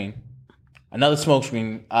smokescreen. Another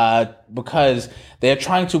smokescreen. Because they're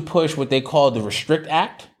trying to push what they call the Restrict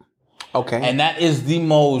Act. Okay. And that is the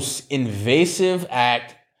most invasive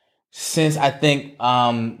act since, I think,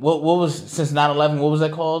 since 9/11, what was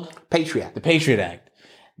that called? Patriot Act. The Patriot Act.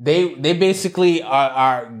 They basically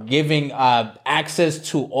are giving access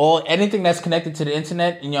to anything that's connected to the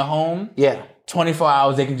internet in your home. Yeah. 24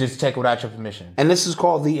 hours, they can just check without your permission. And this is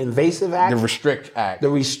called the Invasive Act? The Restrict Act. The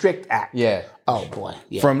Restrict Act. Yeah. Oh boy.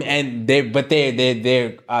 Yeah.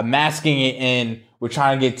 They're masking it in. We're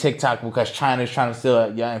trying to get TikTok because China's trying to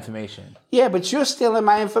steal your information. Yeah, but you're stealing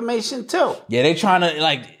my information too. Yeah, they trying to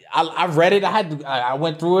like. I read it. I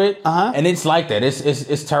went through it, and it's like that.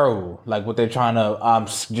 It's terrible. Like what they're trying to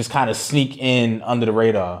just kind of sneak in under the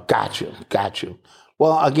radar. Got you.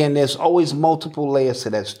 Well, again, there's always multiple layers to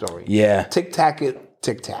that story. Yeah. TikTok.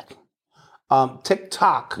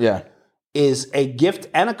 TikTok. Yeah. Is a gift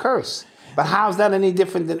and a curse. But how's that any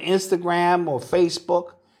different than Instagram or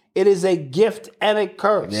Facebook? It is a gift and a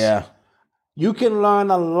curse. Yeah. You can learn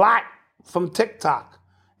a lot from TikTok,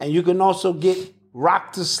 and you can also get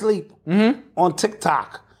rocked to sleep on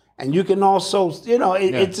TikTok. And you can also,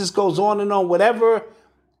 it just goes on and on. Whatever,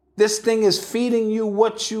 this thing is feeding you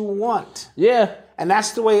what you want. Yeah. And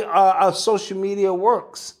that's the way social media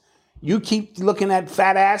works. You keep looking at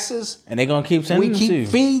fat asses. And they're going to keep sending them to you. We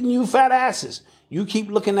keep feeding you fat asses. You keep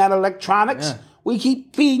looking at electronics. Yeah. We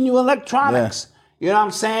keep feeding you electronics. Yeah. You know what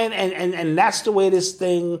I'm saying? And that's the way this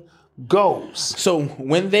thing goes. So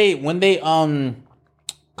when they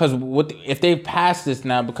because if they pass this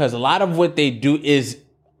now, because a lot of what they do is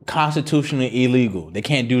constitutionally illegal. They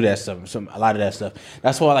can't do that stuff. A lot of that stuff.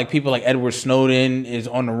 That's why like people like Edward Snowden is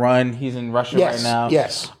on the run. He's in Russia right now.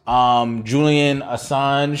 Yes. Julian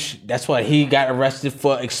Assange. That's why he got arrested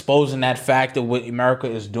for exposing that fact of what America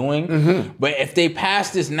is doing. Mm-hmm. But if they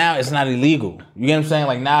pass this now, it's not illegal. You get what I'm saying?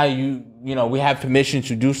 Like now we have permission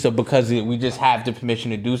to do so because we just have the permission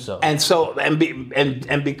to do so. And so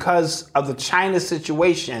and because of the China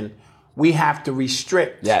situation, we have to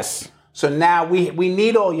restrict. Yes. So now we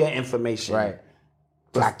need all your information. Right.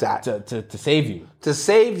 Black Dot. To save you. To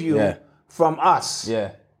save you from us.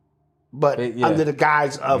 Yeah. But under the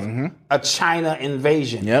guise of a China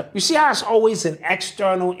invasion. Yep. You see how it's always an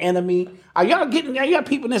external enemy? Are y'all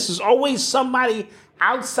people, this is always somebody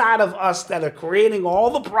outside of us that are creating all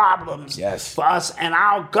the problems for us, and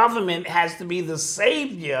our government has to be the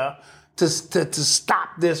savior to stop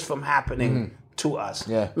this from happening to us.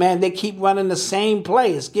 Yeah. Man, they keep running the same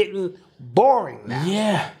play. It's getting boring now.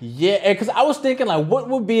 Yeah. Because I was thinking, like, what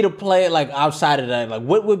would be the play, like, outside of that? Like,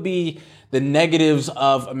 what would be the negatives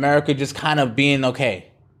of America just kind of being okay?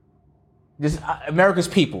 Just America's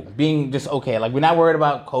people being just okay. Like, we're not worried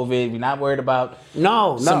about COVID. We're not worried about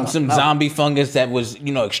some zombie fungus that was,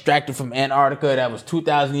 extracted from Antarctica that was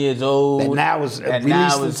 2,000 years old. That now was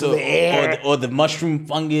released into the air. Or the mushroom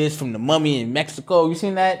fungus from the mummy in Mexico. You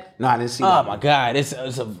seen that? No, I didn't see that. Oh, my God. It's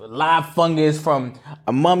a live fungus from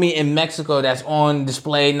a mummy in Mexico that's on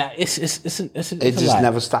display. Now, it just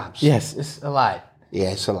never stops. Yes, it's a lot.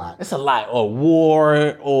 Yeah, it's a lot. It's a lot. Or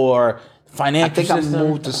war, or financial system. I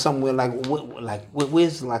moved to somewhere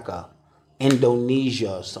where's like a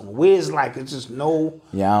Indonesia or something. Where's like it's just no.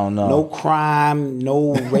 Yeah, I don't know. No crime,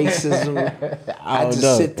 no racism. I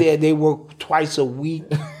just sit there. They work twice a week.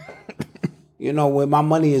 Where my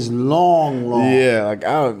money is long. Yeah, like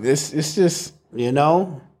it's just.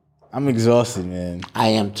 I'm exhausted, man. I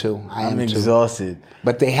am too. I'm exhausted.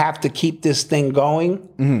 But they have to keep this thing going.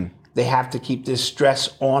 Mm-hmm. They have to keep this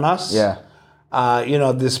stress on us. Yeah.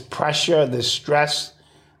 This pressure, this stress,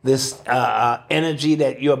 this energy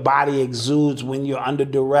that your body exudes when you're under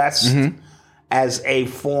duress as a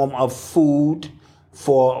form of food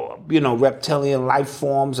for, reptilian life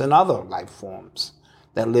forms and other life forms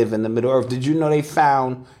that live in the Middle Earth. Did you know they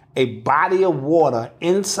found a body of water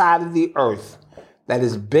inside of the Earth that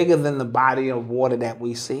is bigger than the body of water that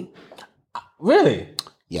we see? Really?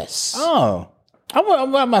 Yes. Oh,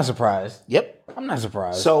 I'm not surprised. Yep. I'm not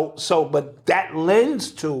surprised. But that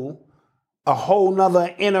lends to a whole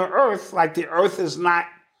nother inner Earth. Like the Earth is not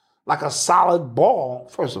like a solid ball.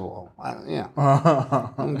 First of all,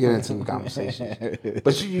 I'm getting into some conversation.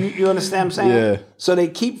 But you understand what I'm saying? Yeah. So they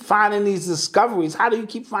keep finding these discoveries. How do you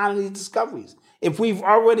keep finding these discoveries if we've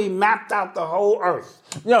already mapped out the whole Earth?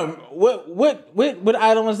 What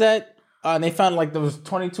island was that? They found like there was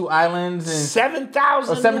 22 islands and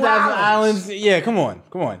 7,000 islands. Yeah, come on.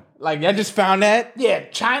 Like I just found that. Yeah,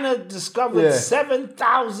 China discovered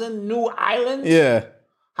 7,000 new islands. Yeah.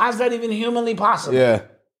 How's that even humanly possible? Yeah.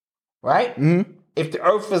 Right? Mm-hmm. If the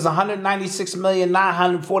Earth is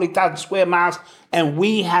 196,940,000 square miles and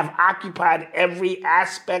we have occupied every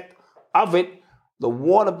aspect of it, the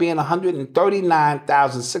water being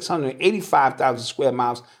 139,685,000 square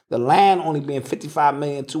miles, the land only being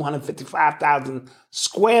 55,255,000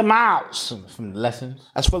 square miles. From the lessons?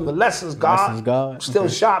 That's from the lessons, God. Lessons, God. Still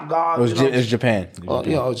sharp, God. It's Japan.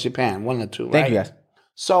 It's Japan, one or two, right? Thank you, guys.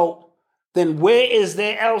 So then where is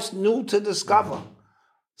there else new to discover?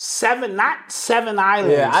 Not seven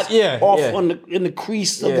islands in the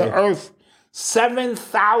crease of the Earth.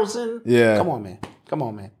 7,000? Yeah. Come on,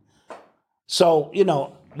 man. So,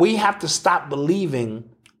 we have to stop believing.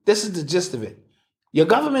 This is the gist of it. Your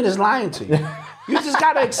government is lying to you. You just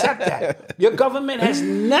got to accept that. Your government has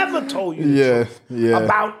never told you the truth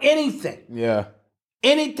about anything. Yeah.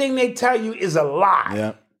 Anything they tell you is a lie.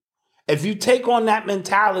 Yeah. If you take on that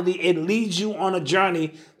mentality, it leads you on a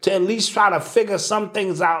journey to at least try to figure some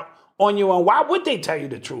things out on your own. Why would they tell you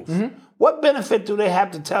the truth? Mm-hmm. What benefit do they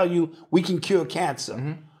have to tell you we can cure cancer?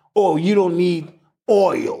 Mm-hmm. Or you don't need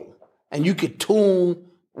oil and you could tune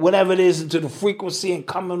whatever it is into the frequency and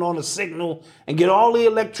come in on a signal and get all the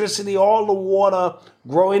electricity, all the water,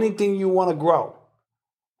 grow anything you want to grow.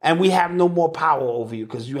 And we have no more power over you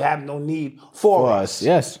because you have no need for us.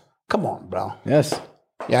 Yes. Come on, bro. Yes.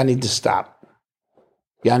 Y'all need to stop.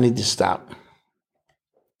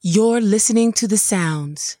 You're listening to the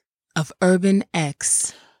sounds of Urban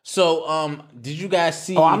X. So, did you guys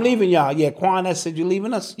see? Oh, I'm leaving y'all. Yeah, Quan said you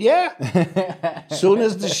leaving us. Yeah. Soon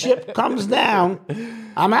as the ship comes down,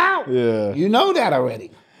 I'm out. Yeah. You know that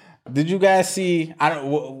already. Did you guys see?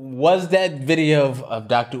 Was that video of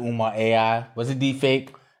Dr. Umar AI? Was it deep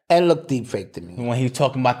fake? It looked deep fake to me. When he was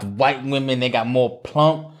talking about the white women, they got more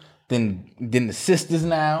plump than the sisters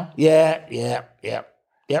now. Yeah.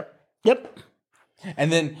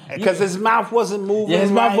 And then because his mouth wasn't moving. Yeah,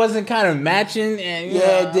 his mouth wasn't kind of matching, and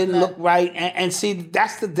it didn't look right. And see,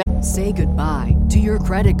 that's the. Say goodbye to your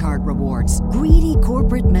credit card rewards. Greedy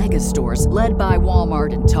corporate mega stores, led by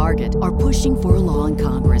Walmart and Target, are pushing for a law in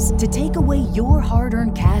Congress to take away your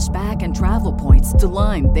hard-earned cash back and travel points to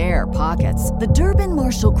line their pockets. The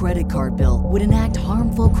Durbin-Marshall credit card bill would enact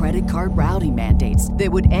harmful credit card routing mandates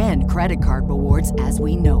that would end credit card rewards as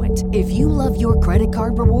we know it. If you love your credit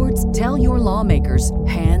card rewards, tell your lawmakers,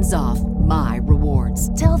 hands off my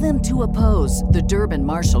rewards. Tell them to oppose the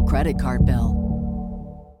Durbin-Marshall credit card bill.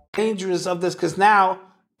 Dangerous of this because now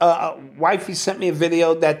wifey sent me a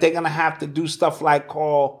video that they're gonna have to do stuff like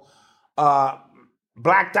call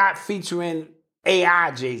Black Dot featuring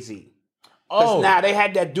AI Jay-Z. Because now they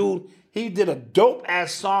had that dude, he did a dope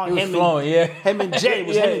ass song. Him and Jay. It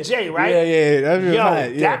was him and Jay, right? Yeah.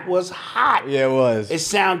 That was hot. Yeah, it was. It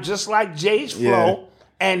sounded just like Jay's flow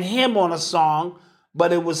and him on a song,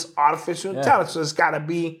 but it was artificial intelligence. So it's gotta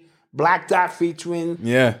be Black Dot featuring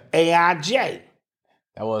AI Jay.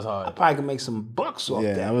 That was hard. I probably could make some bucks off that.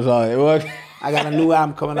 Yeah, that was hard. It was. I got a new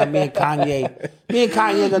album coming up. Me and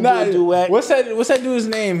Kanye gonna do a duet. What's that dude's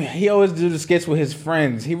name? He always do the skits with his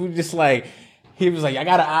friends. He was like, I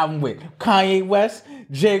got an album with Kanye West,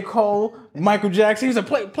 J. Cole, Michael Jackson. He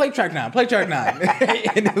was like, play track 9.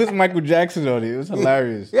 And it was Michael Jackson on it. It was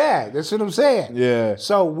hilarious. Yeah, that's what I'm saying. Yeah.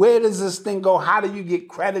 So where does this thing go? How do you get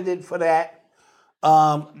credited for that?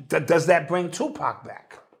 Does that bring Tupac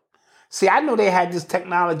back? See, I know they had this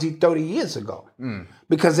technology 30 years ago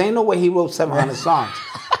because ain't no way he wrote 700 songs.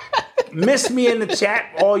 Miss me in the chat,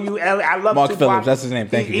 all you. I love Mark Tupac. Phillips. That's his name.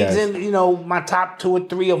 Thank you, guys. He's in, my top 2 or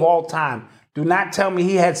 3 of all time. Do not tell me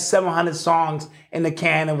he had 700 songs in the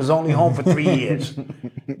can and was only home for 3 years.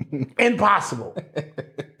 Impossible.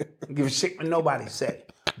 Don't give a shit what nobody said.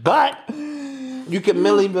 But you can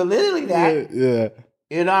milli that. Yeah.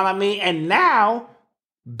 You know what I mean? And now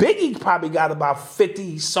Biggie probably got about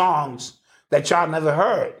 50 songs that y'all never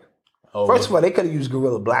heard. First of all, they could have used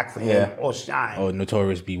Gorilla Black for him or Shine. Oh,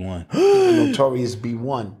 Notorious B1. Notorious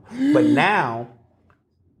B1. But now,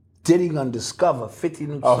 Diddy gonna discover 50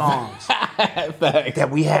 new songs that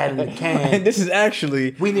we had in the can. And this is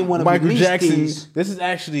actually we didn't want to Michael Jackson. These. This is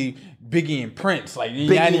actually Biggie and Prince. Like, y'all Biggie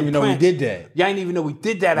didn't even know we did that. Y'all didn't even know we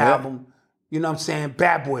did that album. You know what I'm saying?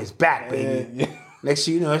 Bad Boy is back, baby. Yeah. Next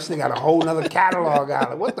thing you know, this thing got a whole nother catalog out.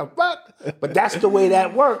 Like, what the fuck? But that's the way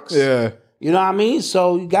that works. Yeah. You know what I mean?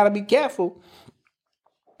 So you got to be careful.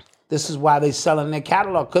 This is why they selling their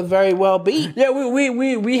catalog. Could very well be. Yeah,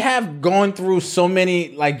 we have gone through so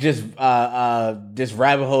many like just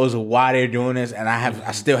rabbit holes of why they're doing this, and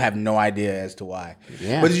I still have no idea as to why.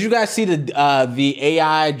 Yeah. But did you guys see the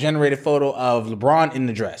AI generated photo of LeBron in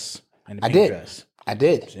the dress? I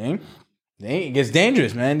did. See? It gets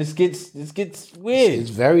dangerous, man. This gets weird. It's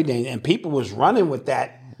very dangerous, and people was running with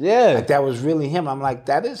that. Yeah, like that was really him. I'm like,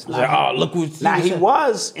 that is not. Like, oh, look who's now he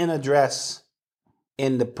was in a dress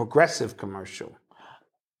in the Progressive commercial.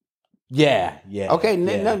 Yeah. Okay,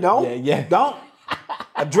 don't.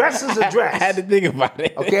 A dress is a dress. I had to think about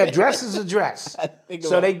it. Okay, a dress is a dress.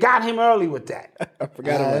 So they got him early with that. I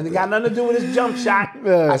forgot about that. It got nothing to do with his jump shot.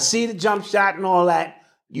 I see the jump shot and all that.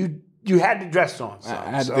 You had the dress on. So, I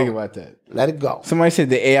had to think about that. Let it go. Somebody said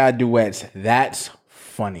the AI duets. That's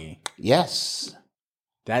funny. Yes.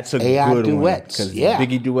 That's a AI good duets. one. Because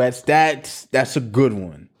Biggie duets, that's a good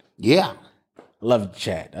one. Yeah. I love the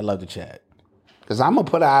chat. Because I'm going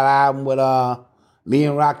to put out an album with me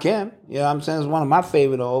and Rakim. You know what I'm saying? It's one of my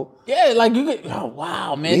favorite old. Yeah, like you could. Oh,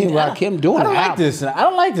 wow, man. Me and Rakim doing it. I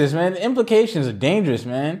don't like this, man. The implications are dangerous,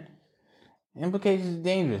 man. Implications are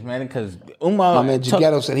dangerous, man, because Umar... My man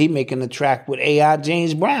Ghetto said he making the track with AI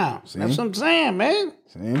James Brown. See? That's what I'm saying, man.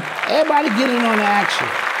 See? Everybody get in on the action.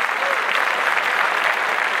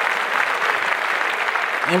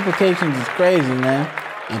 Implications is crazy, man.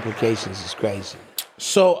 Implications is crazy.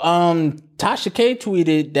 So, Tasha K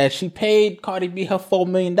tweeted that she paid Cardi B her $4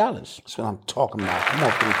 million. That's what I'm talking about. Come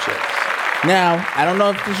on, through checks. Now, I don't know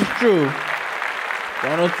if this is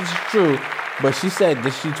true. But she said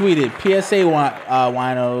that she tweeted, PSA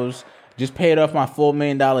winos just paid off my $4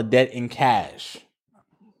 million debt in cash.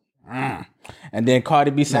 And then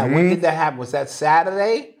Cardi B said, now, when did that happen? Was that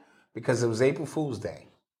Saturday? Because it was April Fool's Day.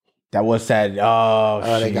 That was Saturday.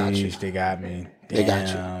 Oh, they got you. They got me.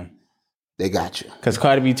 Damn. They got you. Because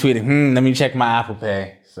Cardi B tweeted, let me check my Apple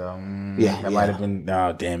Pay. So, that might have been,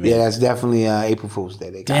 oh, damn it. Yeah, that's definitely April Fool's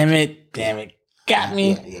Day. Damn it. Got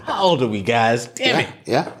me. Yeah, how old are we, guys? Damn it.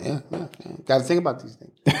 Yeah. Got to think about these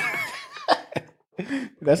things.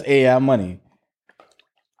 That's AI money.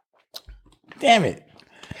 Damn it.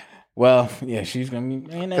 Well, yeah, she's going to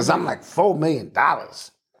be... Because I'm like, $4 million.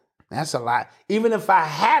 That's a lot. Even if I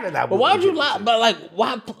had it, I would... But why would you lie? But like,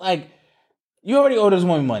 why... Like, you already owe this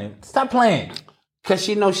woman money. Stop playing. Because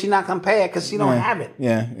she knows she's not going to pay it because she don't have it.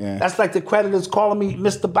 Yeah. That's like the creditors calling me,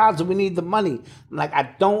 Mr. Bowser, we need the money. I'm like, I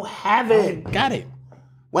don't have it. Got it.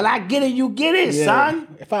 When I get it, you get it,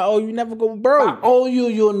 son. If I owe you, never go broke. If I owe you,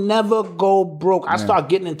 you'll never go broke. I start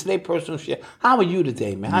getting into their personal shit. How are you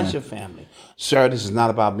today, man? How's your family? Sir, this is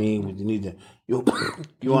not about me. You need to... You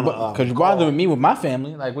want to... Because you're bothering me with my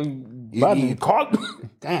family. Like, you called...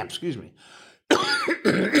 Damn, excuse me.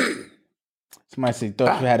 Somebody said,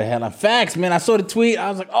 thought you had a headline. Facts, man. I saw the tweet. I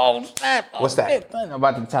was like, oh, snap. What's that?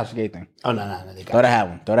 About the Tasha Gay thing. Oh, no. They got Thought I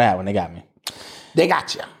had one. They got me. They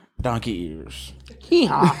got you. Donkey ears.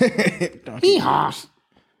 Hee-haw. Hee-haw.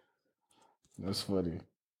 That's funny.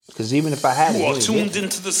 Because even if I had you it... You are tuned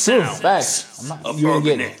into the sounds of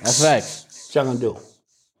Urban X. That's facts. What y'all gonna do?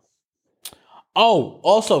 Oh,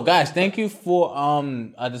 also, guys, thank you for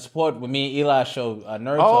the support with me and Eli's show,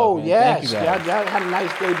 Nerd Talk. Oh, man. yes. Thank you guys. Y'all had a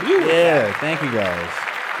nice debut. Yeah, thank you guys.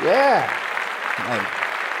 Yeah.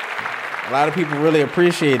 Like, a lot of people really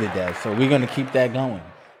appreciated that, so we're going to keep that going.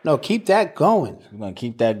 No, keep that going. We're going to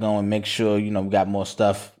keep that going. Make sure, we got more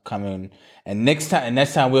stuff coming. And next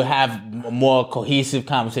time we'll have a more cohesive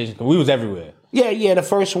conversation, because we was everywhere. Yeah, the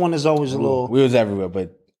first one is always a little... We was everywhere,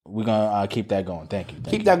 but we're going to keep that going. Thank you.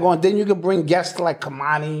 Keep that going. Then you can bring guests like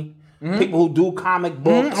Kamani, people who do comic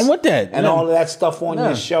books. I'm with that. And all of that stuff on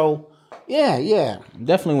your show. Yeah. I'm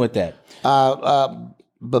definitely with that.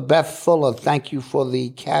 Babette Fuller, thank you for the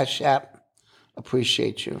Cash App.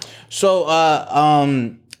 Appreciate you. So,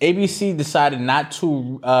 ABC decided not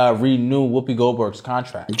to renew Whoopi Goldberg's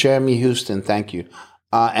contract. Jeremy Houston, thank you.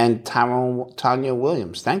 And Tanya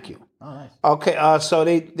Williams, thank you. Oh, nice. Okay, so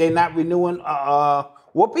they're not renewing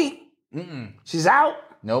Whoopi? Mm-mm. She's out?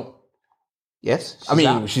 Nope. Yes?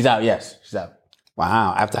 She's out. Yes, she's out.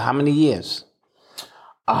 Wow, after how many years?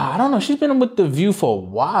 I don't know. She's been with The View for a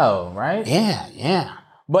while, right? Yeah.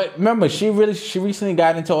 But remember, she recently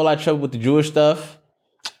got into all that trouble with the Jewish stuff.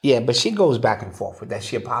 Yeah, but she goes back and forth with that.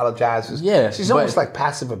 She apologizes. Yeah, she's almost like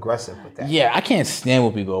passive aggressive with that. Yeah, I can't stand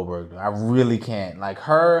Whoopi Goldberg. I really can't. Like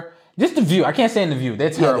her, just The View. I can't stand The View. They're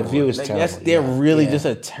terrible. Yeah, The View is terrible. They're really just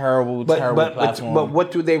a terrible platform. But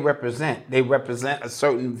what do they represent? They represent a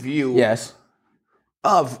certain view. Yes.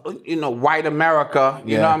 Of white America.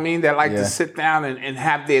 You know what I mean? They like to sit down and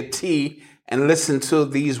have their tea and listen to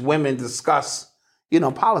these women discuss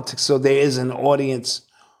politics. So there is an audience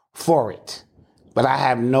for it. But I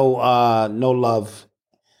have no love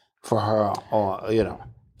for her, or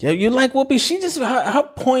Yeah, you like Whoopi? She just her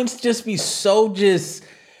points just be so just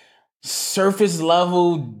surface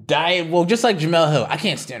level diet. Well, just like Jemele Hill, I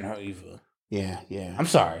can't stand her either. Yeah. I'm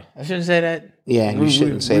sorry, I shouldn't say that. Yeah, you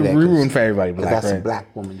shouldn't say that. We ruin for everybody. Black, that's a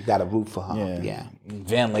black woman. You got to root for her. Yeah.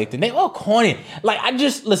 Van Lathan, they all corny. Like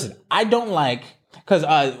I don't like. Because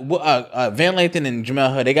Van Lathan and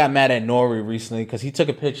Jemele Hill, they got mad at Nori recently because he took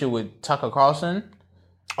a picture with Tucker Carlson.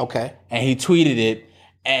 Okay. And he tweeted it,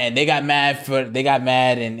 and they got mad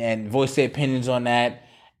and voiced their opinions on that.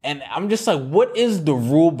 And I'm just like, what is the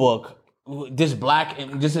rule book? This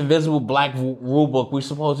invisible black rule book we're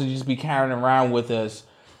supposed to just be carrying around with us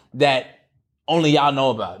that only y'all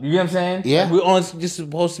know about. You get what I'm saying? Yeah. We're only just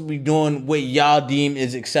supposed to be doing what y'all deem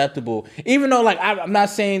is acceptable. Even though, like, I'm not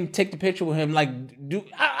saying take the picture with him. Like,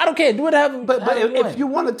 I don't care. Do whatever. But if you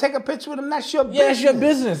want to take a picture with him, that's your business. Yeah, that's your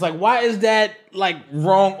business. Like, why is that, like,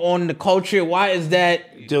 wrong on the culture? Why is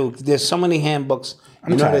that? Dude, there's so many handbooks.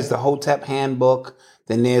 There's the Hotep handbook.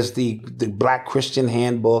 Then there's the Black Christian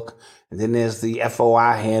handbook. And then there's the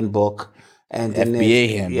FOI handbook. And then FBA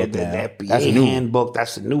handbook. Yeah, the FBA handbook.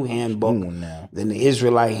 That's the new handbook. Now. Then the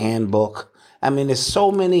Israelite handbook. I mean, there's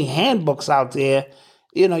so many handbooks out there.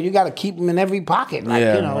 You got to keep them in every pocket. Like,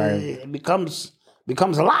 it becomes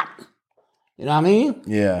a lot. You know what I mean?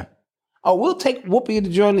 Yeah. Oh, we'll take Whoopi to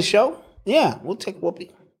join the show. Yeah, we'll take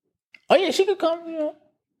Whoopi. Oh yeah, she could come.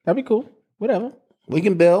 That'd be cool. Whatever. We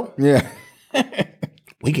can bill. Yeah.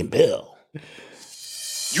 We can bill.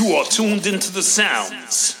 You are tuned into the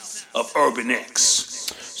sounds of Urban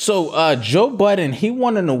X. So Joe Budden, he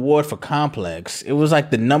won an award for Complex. It was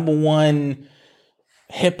like the #1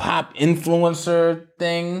 hip hop influencer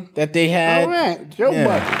thing that they had. All right, Joe Budden.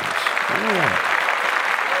 All right.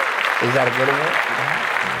 Is that a good award?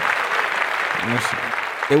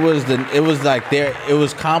 It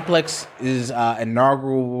was Complex's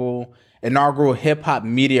inaugural hip hop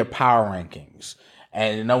media power rankings.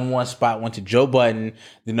 And the #1 spot went to Joe Budden.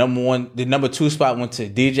 The number 2 spot went to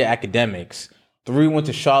DJ Academics. 3 went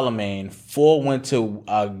to Charlemagne. 4 went to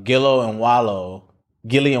Gilly and Wallow.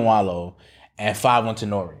 And 5 went to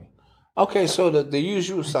Nori. Okay, so the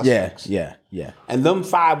usual suspects. Yeah. And them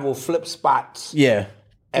 5 will flip spots. Yeah.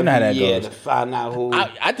 Every year to find out who.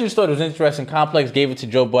 I just thought it was interesting. Complex gave it to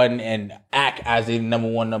Joe Budden and Ack as the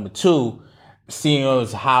 #1, #2, seeing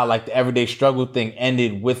as how like the everyday struggle thing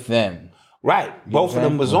ended with them. Right. Both of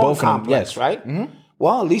them was on Complex, right? Mm-hmm.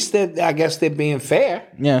 Well, at least I guess they're being fair.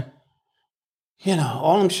 Yeah.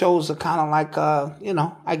 All them shows are kind of like,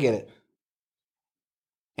 I get it.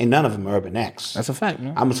 Ain't none of them Urban X. That's a fact,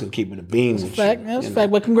 man. I'm just going to keep it a beam with you. That's a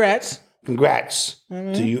fact, but congrats. Congrats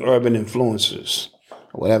to you urban influencers.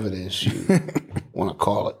 Or whatever it is you want to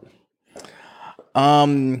call it.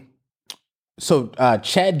 So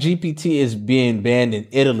ChatGPT is being banned in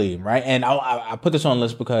Italy, right? And I put this on the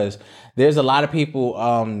list because there's a lot of people,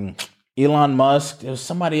 Elon Musk, there's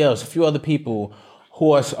somebody else, a few other people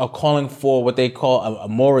who are calling for what they call a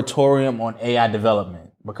moratorium on AI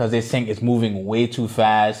development because they're saying it's moving way too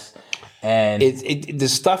fast. And the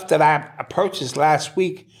stuff that I purchased last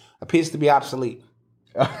week appears to be obsolete.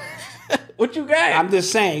 What you got? I'm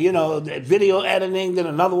just saying, video editing, then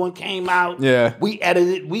another one came out. Yeah. We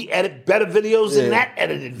edit better videos than that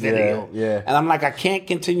edited video. Yeah. And I'm like, I can't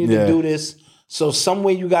continue to do this. So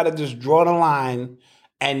somewhere you got to just draw the line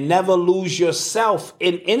and never lose yourself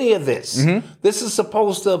in any of this. Mm-hmm. This is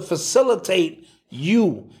supposed to facilitate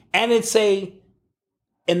you. And it's a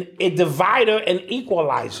divider and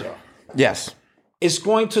equalizer. Yes. It's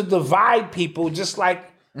going to divide people just like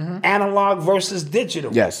analog versus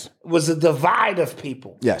digital. Yes. It was a divide of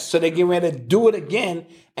people. Yes. So they get ready to do it again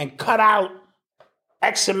and cut out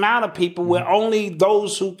X amount of people where only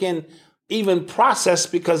those who can even process,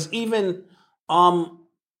 because even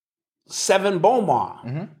Seven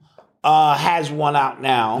Bomar has one out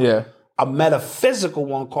now. Yeah. A metaphysical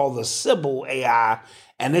one called the Sybil AI,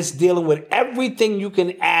 and it's dealing with everything you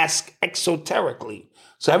can ask exoterically.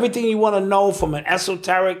 So everything you want to know from an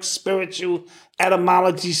esoteric, spiritual,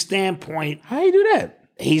 etymology standpoint. How you do that?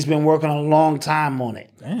 He's been working a long time on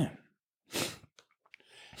it. Damn.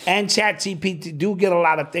 and ChatGPT do get a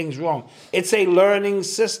lot of things wrong. It's a learning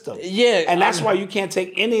system. Yeah. And that's why you can't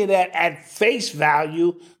take any of that at face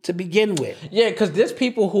value to begin with. Yeah, because there's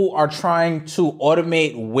people who are trying to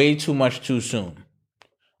automate way too much too soon,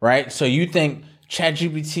 right? So you think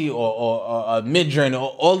ChatGPT or Midjourney or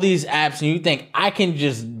all these apps, and you think I can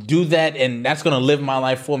just do that and that's going to live my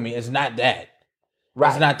life for me. It's not that. Right.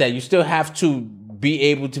 It's not that. You still have to be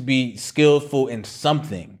able to be skillful in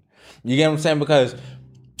something. You get what I'm saying? Because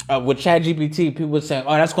with ChatGPT, people are saying,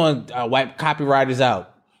 "Oh, that's going to wipe copywriters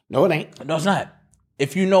out." No, it ain't. No, it's not.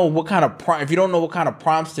 If you know what kind of if you don't know what kind of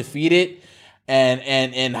prompts to feed it,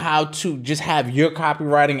 and how to just have your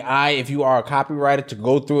copywriting eye, if you are a copywriter, to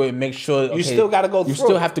go through it and make sure You still got to go through. You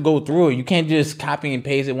still have to go through it. You can't just copy and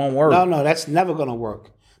paste. It won't work. No, that's never going to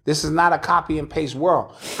work. This is not a copy and paste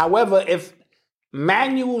world. However, if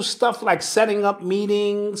manual stuff like setting up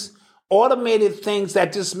meetings, automated things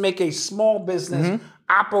that just make a small business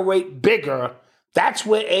operate bigger, that's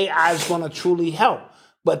where AI is going to truly help.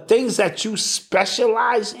 But things that you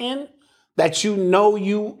specialize in, that you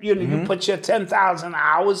put your 10,000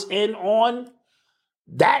 hours in on,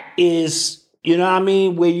 that is, you know what I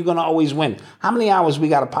mean, where you're going to always win. How many hours we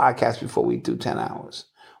got a podcast before we do 10 hours?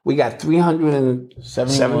 We got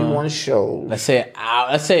 371 shows. Let's say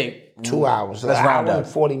 2 hours. Let's round up.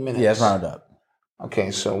 40 minutes. Yeah, let's round up. Okay,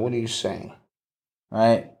 so what are you saying? All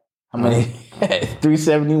right. How many?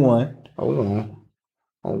 371. Hold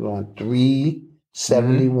on.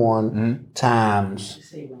 371 times.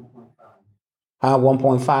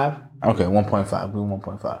 1.5? Okay, 1.5. Do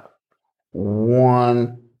 1.5.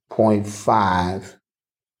 1.5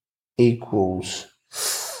 equals.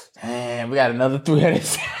 Man, we got another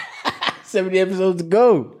 370 episodes to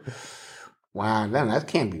go. Wow, that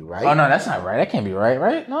can't be right. Oh, no, that's not right. That can't be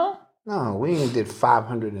right? No? No, we even did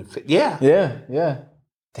 550. Yeah. Yeah.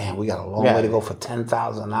 Damn, we got a long way to go for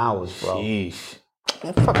 10,000 hours, bro. Sheesh.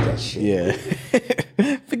 Man, fuck that shit. Yeah.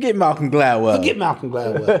 Forget Malcolm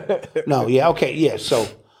Gladwell. No, yeah, okay, yeah. So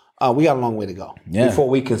we got a long way to go before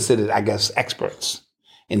we considered, I guess, experts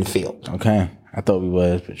in the field. Okay. I thought we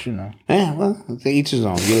was, but you know. Yeah, well, to each his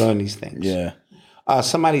own. You learn these things. Yeah.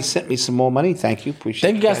 Somebody sent me some more money. Thank you. Appreciate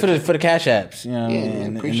it. Thank you guys for the cash apps. You know,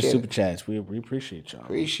 and appreciate the super chats. We appreciate y'all.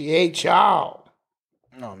 Appreciate y'all.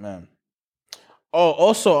 Oh man. Oh,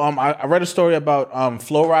 also, I read a story about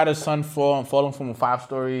Flo Rida's son falling from a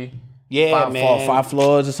 5-story. Yeah, man. 5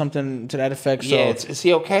 floors or something to that effect. So, yeah, is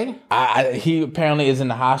he okay? He apparently is in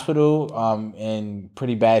the hospital, in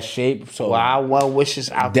pretty bad shape. So, well wishes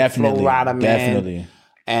out to Flo Rida, man. Definitely.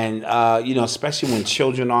 And especially when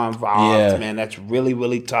children are involved, man, that's really,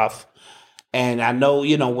 really tough. And I know,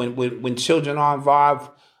 when children are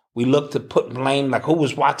involved, we look to put blame, like who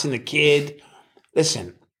was watching the kid.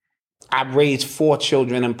 Listen, I've raised 4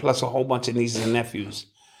 children and plus a whole bunch of nieces and nephews.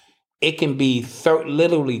 It can be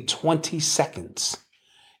literally 20 seconds.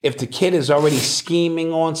 If the kid is already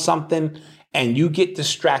scheming on something and you get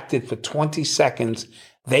distracted for 20 seconds,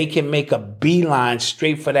 they can make a beeline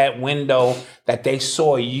straight for that window that they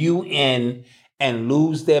saw you in and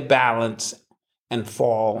lose their balance and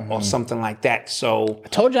fall or something like that. So I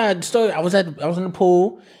told you I had the story. I was in the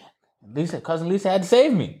pool. Cousin Lisa had to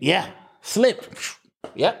save me. Yeah. Slip.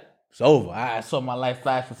 Yep. It's over. I saw my life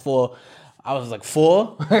flash before. I was like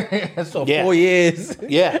 4. So 4 years.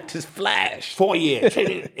 Yeah. Just flash. 4 years.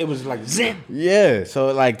 It was like zen. Yeah.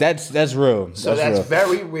 So like that's real. So that's real.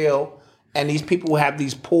 Very real. And these people have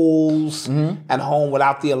these pools at home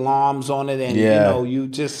without the alarms on it, and you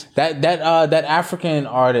just that African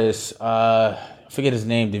artist, I forget his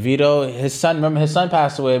name, DeVito. His son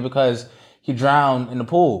passed away because he drowned in the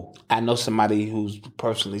pool. I know somebody whose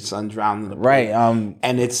personally son drowned in the pool. Right.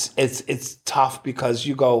 And it's tough because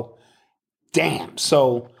you go, damn.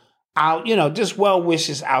 So I'll just well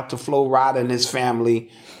wishes out to Flo Rida and his family,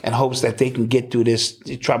 and hopes that they can get through this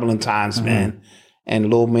troubling times, man. And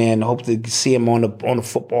little man, hope to see him on the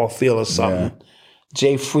football field or something. Yeah.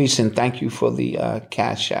 Jay Friesen, thank you for the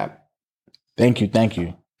cash app. Thank you.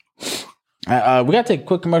 We gotta take a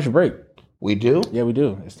quick commercial break. We do? Yeah, we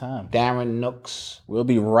do. It's time. Darren Nooks. We'll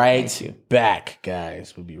be right back,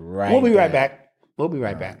 guys. We'll be right back. We'll be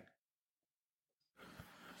right back.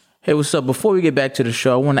 Hey, what's up? Before we get back to the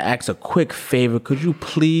show, I want to ask a quick favor. Could you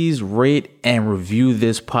please rate and review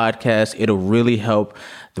this podcast? It'll really help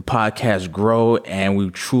the podcast grow, and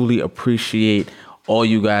we truly appreciate all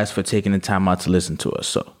you guys for taking the time out to listen to us.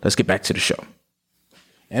 So let's get back to the show.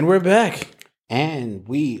 And we're back. And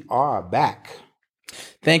we are back.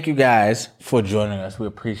 Thank you guys for joining us. We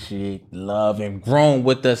appreciate love and growing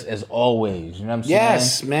with us as always. You know what I'm saying?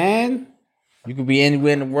 Yes, man. You could be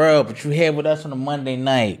anywhere in the world, but you're here with us on a Monday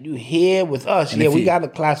night. You here with us. And Yeah, we got a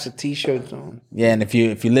classic t-shirts on. Yeah, and if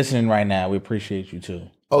you're listening right now, we appreciate you too.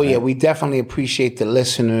 Oh, yeah, we definitely appreciate the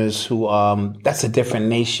listeners who, that's a different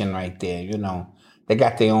nation right there, you know. They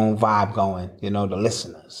got their own vibe going, you know, the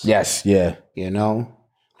listeners. Yes, yeah. You know?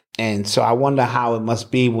 And so I wonder how it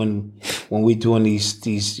must be when we're doing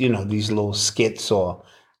these you know, these little skits, or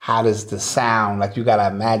how does the sound, like you got to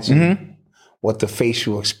imagine what the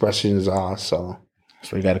facial expressions are, so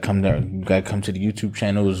you got to come there. You got to come to the YouTube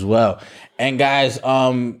channel as well. And guys,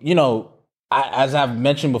 you know, as I've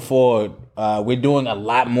mentioned before, we're doing a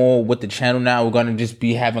lot more with the channel now. We're going to just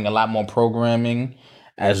be having a lot more programming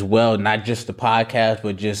as well, not just the podcast,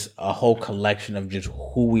 but just a whole collection of just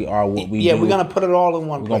who we are, what we do. Yeah, we're going to put it all in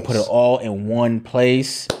one place. We're going to put it all in one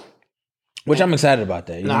place, which I'm excited about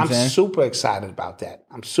that. You know what I'm saying? Super excited about that.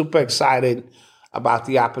 I'm super excited about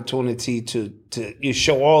the opportunity to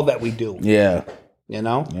show all that we do. Yeah. You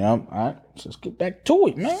know? Yeah. All right. So let's get back to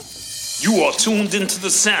it, man. You are tuned into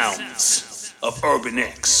the sounds of Urban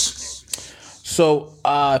X. So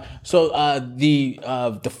the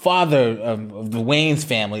father of the Wayans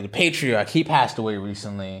family, the patriarch, he passed away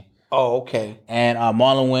recently. Oh, okay. And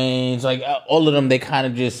Marlon Wayans, like all of them, they kind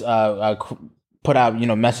of just put out, you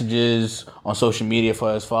know, messages on social media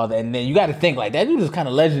for his father. And then you got to think, like, that dude is kind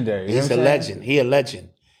of legendary. He's a legend. He a legend.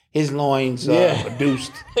 His loins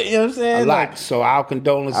produced you know what I'm saying? a lot. So our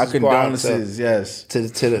condolences. Yes. To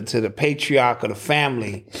the patriarch of the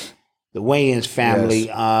family, the Wayans family,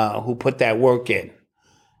 who put that work in.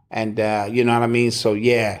 And you know what I mean? So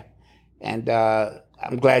yeah. And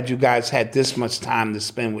I'm glad you guys had this much time to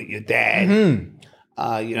spend with your dad.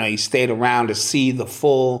 You know, he stayed around to see the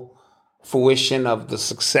full fruition of the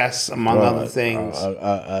success, among other things.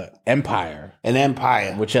 Empire. An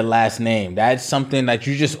empire. With your last name. That's something that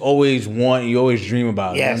you just always want, you always dream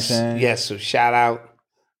about. Yes, you know what I'm saying? yes. So shout out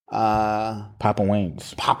Papa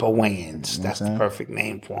Wayans. Papa Wayans. That's the perfect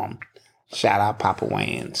name for him. Shout out Papa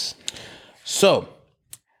Wayans. So,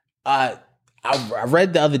 I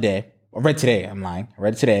read the other day, I read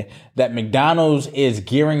today that McDonald's is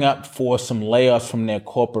gearing up for some layoffs from their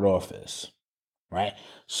corporate office, right?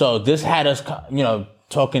 So this had us, you know,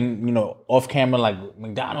 talking, you know, off camera, like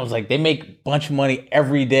McDonald's, like they make a bunch of money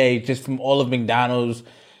every day just from all of McDonald's,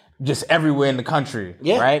 just everywhere in the country,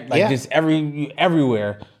 right? Like just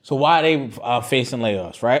everywhere. So why are they facing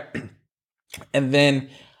layoffs, right? And then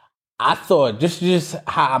I thought, just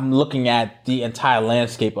how I'm looking at the entire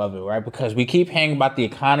landscape of it, right? Because we keep hearing about the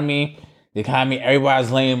economy,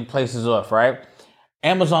 everybody's laying places off, right?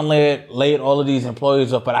 Amazon laid all of these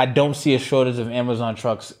employees off, but I don't see a shortage of Amazon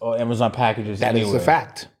trucks or Amazon packages anywhere. That is a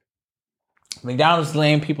fact. McDonald's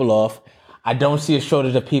laying people off. I don't see a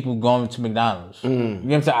shortage of people going to McDonald's. You know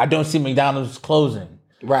what I'm saying? I don't see McDonald's closing.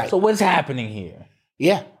 Right. So what's happening here?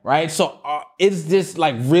 Yeah. Right? So is this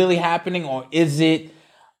like really happening, or is it...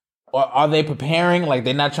 Or are they preparing? Like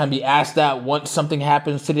they're not trying to be asked that once something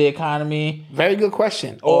happens to the economy? Very good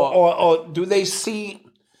question. Or do they see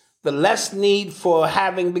the less need for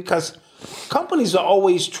having, because companies are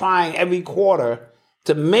always trying every quarter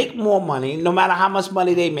to make more money, no matter how much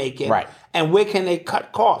money they make it. Right. And where can they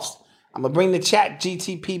cut costs? I'm going to bring the chat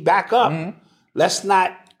GTP back up. Let's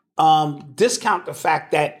not discount the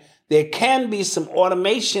fact that there can be some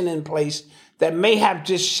automation in place that may have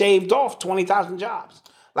just shaved off 20,000 jobs.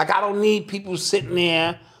 Like, I don't need people sitting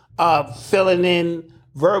there filling in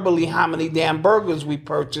verbally how many damn burgers we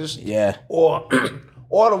purchased. Yeah. Or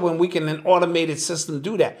order when we can an automated system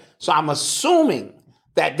do that. So I'm assuming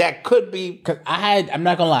that could be. Cause I'm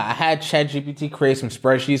not gonna lie, I had ChatGPT create some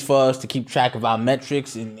spreadsheets for us to keep track of our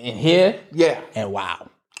metrics in here. Yeah. And wow.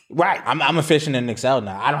 Right. I'm efficient in Excel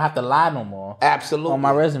now. I don't have to lie no more. Absolutely. On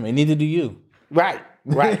my resume. Neither do you. Right.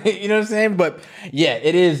 Right. You know what I'm saying? But yeah,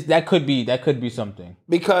 it is. That could be something.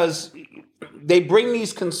 Because they bring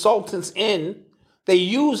these consultants in. They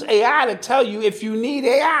use AI to tell you if you need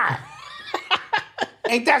AI.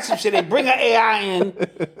 Ain't that some shit? They bring an AI in.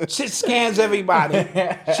 Shit scans everybody.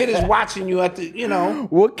 Shit is watching you at the,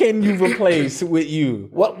 What can you replace with you?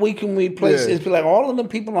 What we can replace is be like, all of the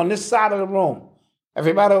people on this side of the room.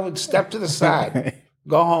 Everybody would step to the side.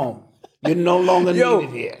 Go home. You're no longer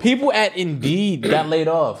needed here. People at Indeed got laid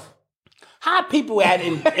off. How people at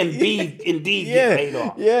Indeed get laid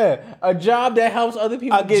off? Yeah, a job that helps other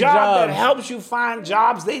people get jobs. A job that helps you find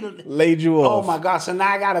jobs. They laid you off. Oh my God! So now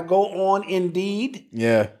I got to go on Indeed.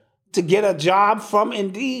 Yeah. To get a job from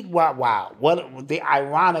Indeed. Wow! What the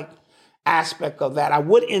ironic aspect of that? I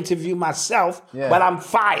would interview myself, but I'm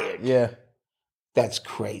fired. Yeah. That's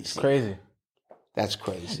crazy. Crazy. That's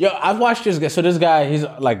crazy. Yo, I've watched this guy. So this guy, he's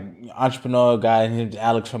like entrepreneur guy. His name's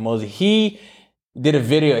Alex Formosa. He did a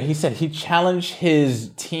video. He said he challenged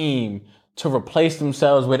his team to replace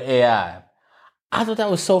themselves with AI. I thought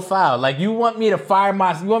that was so foul. Like, you want me to fire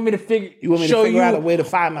myself? You want me to figure? You want me to figure out a way to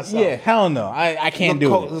fire myself? Yeah, hell no. I can't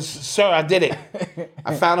do it. Sir, I did it.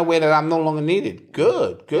 I found a way that I'm no longer needed.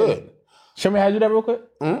 Good. Show me how to do that real quick.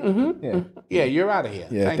 Yeah, you're out of here.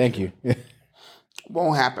 Yeah, thank you.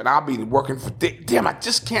 Won't happen. I'll be working for... Damn, I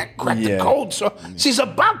just can't crack the code, so she's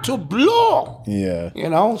about to blow. Yeah. You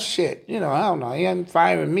know, shit. You know, I don't know. He ain't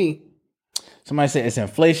firing me. Somebody said it's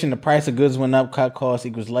inflation. The price of goods went up. Cut costs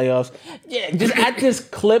equals layoffs. Yeah, just at this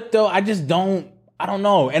clip though, I don't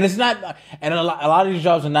know. And it's not. And a lot of these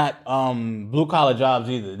jobs are not blue collar jobs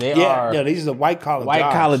either. They are. Yeah, these are white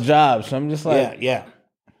collar jobs. So I'm just like, yeah.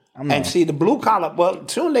 And see the blue collar. Well,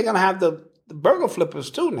 soon they're gonna have the burger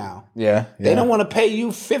flippers too now. Yeah. They don't want to pay you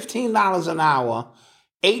 $15 an hour,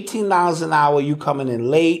 $18 an hour. You coming in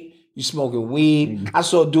late. You smoking weed. I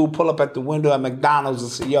saw a dude pull up at the window at McDonald's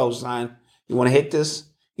and say, "Yo, son, you want to hit this?"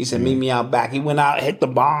 He said, "Meet me out back." He went out, hit the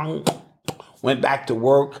bong, went back to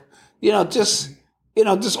work. Just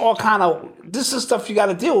all kind of, this is stuff you got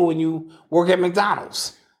to deal with when you work at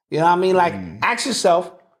McDonald's. You know what I mean? Like, ask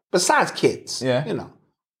yourself, besides kids,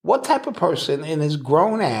 what type of person in his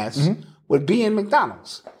grown ass would be in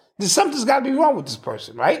McDonald's? Something's got to be wrong with this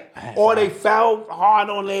person, right? Or they fell hard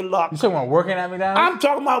on their luck. You talking about working at McDonald's? I'm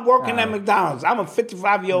talking about working at McDonald's. I'm a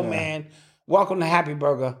 55-year-old man. Welcome to Happy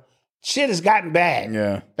Burger. Shit has gotten bad.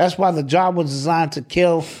 Yeah. That's why the job was designed to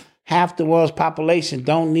kill half the world's population.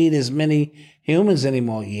 Don't need as many humans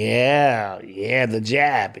anymore. Yeah, the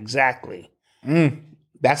jab, exactly.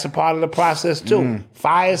 That's a part of the process too.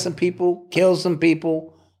 Fire some people, kill some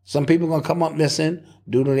people. Some people gonna come up missing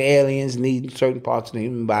due to the aliens needing certain parts of the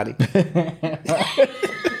human body. Part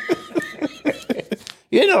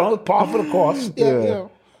of the course. Yeah.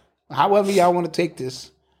 However y'all want to take this.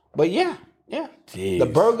 But yeah. Jeez. The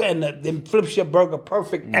burger and them flips your burger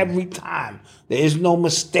perfect every time. There is no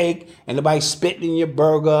mistake. Ain't nobody spitting in your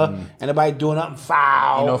burger. Ain't nobody doing nothing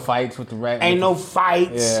foul. Ain't no fights with the rat. Ain't no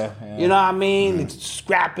fights. Yeah. You know what I mean? It's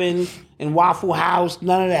scrapping in Waffle House.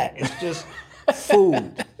 None of that. It's just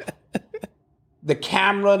food. The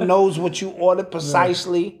camera knows what you ordered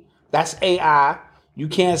precisely. That's AI. You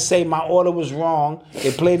can't say my order was wrong.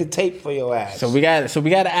 They play the tape for your ass. So we got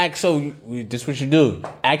to ask. So this is what you do.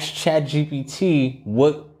 Ask ChatGPT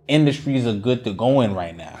what industries are good to go in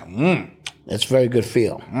right now. That's a very good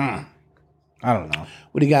feel. I don't know.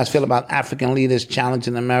 What do you guys feel about African leaders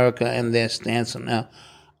challenging America and their stance on that?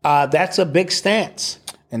 That's a big stance.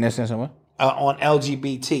 And their stance on what? On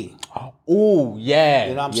LGBT. Oh, yeah.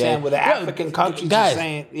 You know what I'm saying? Where the African countries guys, are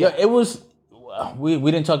saying... it was... We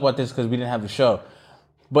didn't talk about this because we didn't have the show.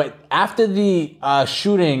 But after the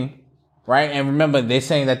shooting, right? And remember, they're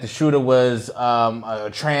saying that the shooter was a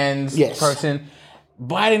trans person.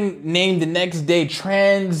 Biden named the next day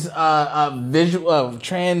trans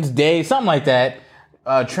day, something like that.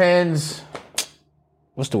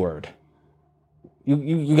 What's the word?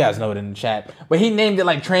 You guys know it in the chat. But he named it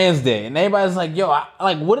like Trans Day. And everybody's like, yo,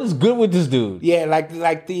 what is good with this dude? Yeah,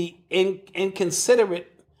 like the inconsiderate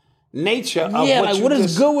nature of what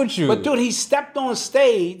is good with you? But dude, he stepped on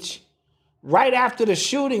stage right after the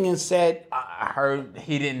shooting and said, I heard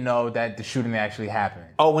he didn't know that the shooting actually happened.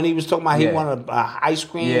 Oh, when he was talking about he wanted ice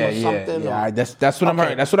cream or something? Yeah, that's what I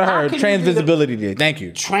heard. That's what I heard. Trans Visibility Day. Thank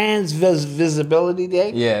you. Trans Visibility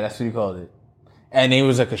Day? Yeah, that's what he called it. And he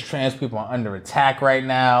was like, because trans people are under attack right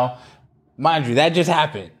now. Mind you, that just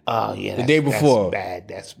happened. Oh, yeah. The day before.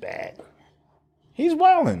 That's bad. He's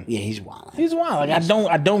wilding. Yeah, he's wilding. He's wilding.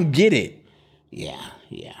 I don't get it. Yeah.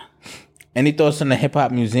 Any thoughts on the hip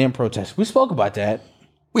hop museum protest? We spoke about that.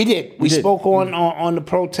 We did. We spoke on the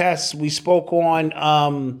protests. We spoke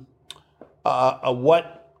on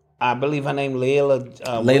what I believe her name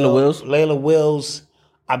Layla Wills'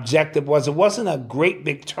 objective was. It wasn't a great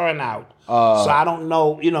big turnout. So I don't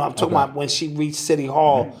know. I'm talking about when she reached City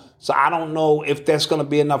Hall. So I don't know if there's going to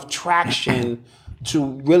be enough traction to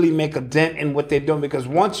really make a dent in what they're doing. Because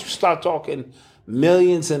once you start talking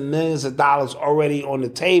millions and millions of dollars already on the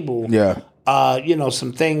table,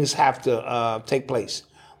 some things have to take place.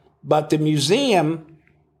 But the museum,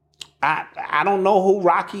 I don't know who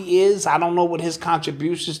Rocky is. I don't know what his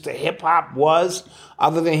contributions to hip hop was,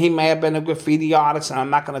 other than he may have been a graffiti artist, and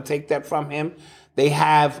I'm not going to take that from him. They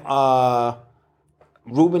have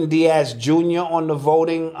Ruben Diaz Jr. on the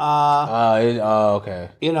voting. Okay.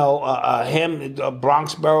 Him,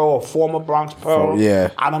 Bronx Borough or former Bronx Borough.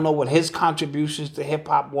 Yeah. I don't know what his contributions to hip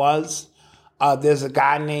hop was. There's a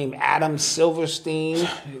guy named Adam Silverstein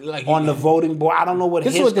Like, on the voting board. I don't know what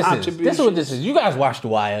his contribution. This is what this is. You guys watched The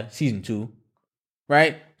Wire season 2,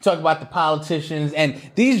 right? Talk about the politicians, and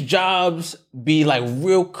these jobs be like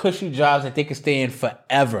real cushy jobs that they can stay in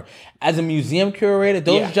forever. As a museum curator,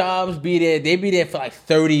 those jobs be there. They be there for like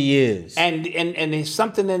 30 years. And there's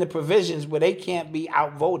something in the provisions where they can't be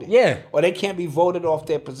outvoted. Yeah. Or they can't be voted off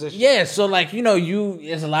their position. Yeah, so like,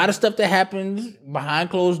 there's a lot of stuff that happens behind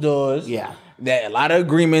closed doors. Yeah. That a lot of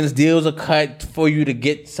agreements, deals are cut for you to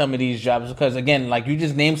get some of these jobs. Because again, like you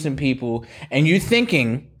just named some people and you're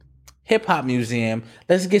thinking hip hop museum,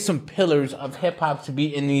 let's get some pillars of hip hop to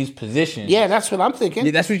be in these positions. Yeah, that's what I'm thinking.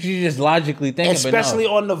 Yeah, that's what you just logically think. Especially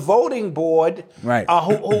on the voting board, right?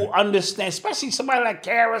 Who understands, especially somebody like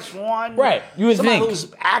Karis One, right? You would somebody think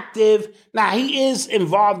who's active. Now he is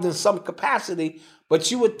involved in some capacity,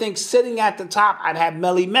 but you would think sitting at the top, I'd have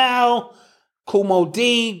Melly Mel, Kumo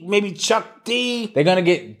D, maybe Chuck D. They're gonna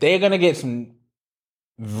get some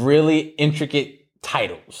really intricate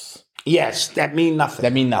titles. Yes, that mean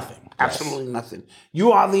nothing. Absolutely nothing.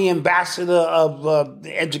 You are the ambassador of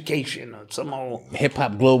education or some old hip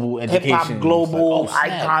hop global education. Hip hop global,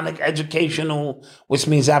 iconic, educational, which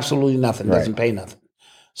means absolutely nothing. Right. Doesn't pay nothing.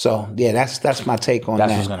 So yeah, that's my take on that.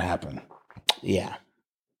 That's what's gonna happen. Yeah.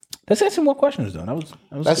 Let's get some more questions though. That was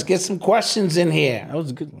Let's get some questions in here. That was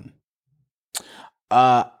a good one.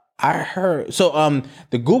 I heard one of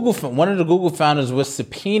the Google founders was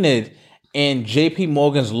subpoenaed in J.P.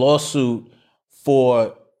 Morgan's lawsuit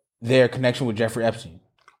for their connection with Jeffrey Epstein.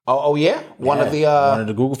 Oh yeah? One of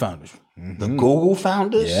the Google founders. Mm-hmm. The Google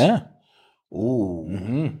founders? Yeah. Ooh.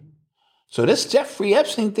 Mm-hmm. So this Jeffrey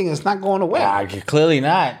Epstein thing is not going away. Clearly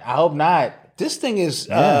not. I hope not. This thing is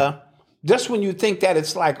just when you think that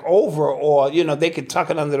it's like over or they could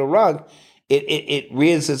tuck it under the rug, it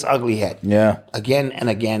rears its ugly head. Yeah. Again and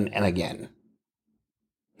again and again.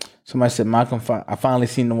 Somebody said, Malcolm, I finally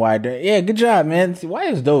seen The Wire. Yeah, good job, man. The Wire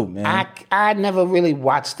is dope, man. I never really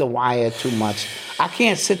watched The Wire too much. I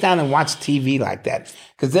can't sit down and watch TV like that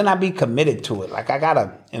because then I be committed to it. Like I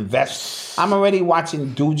gotta invest. I'm already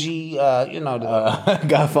watching Doogie, the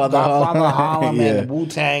Godfather Harlem and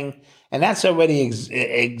Wu-Tang, and that's already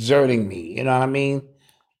exerting me. You know what I mean?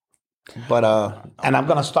 But and I'm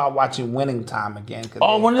gonna start watching Winning Time again.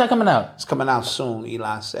 When is that coming out? It's coming out soon.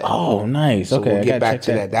 Eli said. Oh, nice. So okay, we'll get back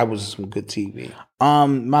to that. That was some good TV.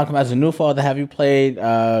 Malcolm, as a new father, have you played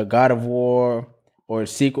God of War or a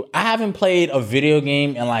sequel? I haven't played a video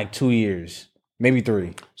game in like 2 years, maybe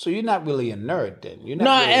 3. So you're not really a nerd then? You're not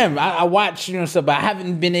no, really I am. I watch stuff, but I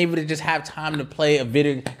haven't been able to just have time to play a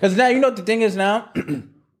video. Because now what the thing is now.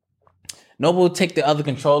 Noble will take the other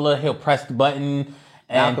controller. He'll press the button.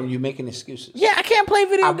 Malcolm, you making excuses. Yeah, I can't play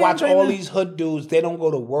video games. I watch all these hood dudes. They don't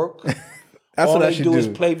go to work. That's all what I they should do do. Is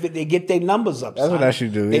play. They get their numbers up. That's son. what I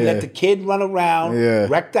should do. They let the kid run around,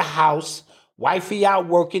 wreck the house. Wifey out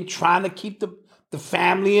working, trying to keep the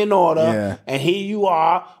family in order. Yeah. And here you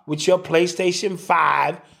are with your PlayStation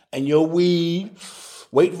 5 and your weed,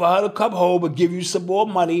 waiting for her to come home and give you some more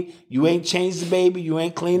money. You ain't changed the baby. You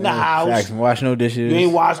ain't cleaned the house. Facts. Wash no dishes. You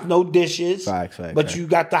ain't washed no dishes. Facts. But you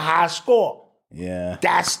got the high score. Yeah.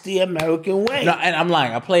 That's the American way. No, and I'm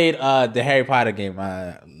lying. I played the Harry Potter game,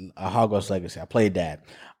 Hogwarts Legacy. I played that.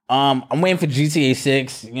 I'm waiting for GTA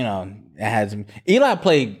 6. It has Eli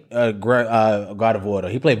played God of War.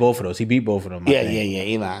 He played both of those. He beat both of them. Yeah.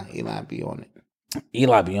 Eli be on it.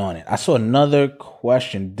 Eli be on it. I saw another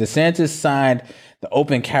question. DeSantis signed the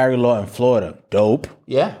open carry law in Florida. Dope.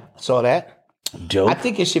 Yeah, saw that. Dope. I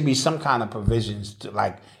think it should be some kind of provisions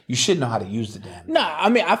to you should know how to use the damn. Nah, I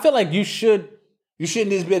mean I feel like you should. You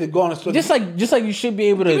shouldn't just be able to go on a store. Just like you should be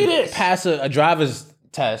able to pass a driver's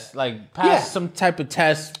test, pass some type of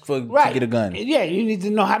test to get a gun. Yeah, you need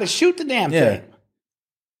to know how to shoot the damn thing.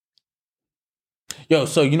 Yo,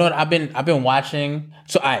 so you know what I've been watching.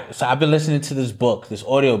 So I've been listening to this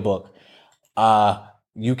audio book.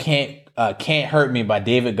 You Can't Hurt Me by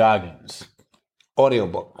David Goggins.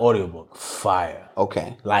 Audiobook. Fire.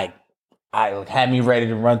 Okay. I had me ready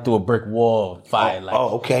to run through a brick wall. Fire.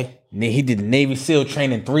 Okay. He did Navy SEAL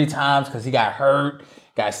training 3 times because he got hurt,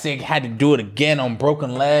 got sick, had to do it again on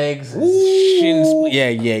broken legs. Yeah.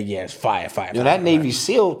 It's fire. That Navy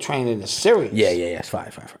SEAL training is serious. Yeah. It's fire.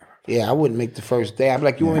 Yeah, I wouldn't make the first day. I'd be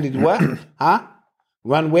like, you want me to do what? Huh?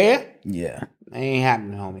 Run where? Yeah. Ain't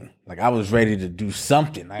happening, homie. I was ready to do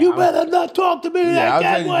something. You better not talk to me like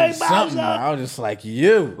that way, something. I was just like,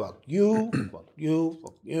 you. Fuck you. Fuck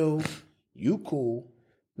you. You cool.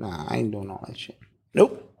 Nah, I ain't doing all that shit.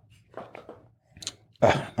 Nope.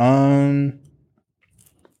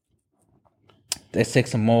 Let's take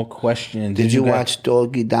some more questions. Did you watch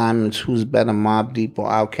Doggy Diamonds? Who's better, Mobb Deep or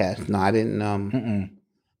Outkast? No, I didn't.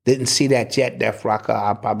 Didn't see that yet, Def Rocker.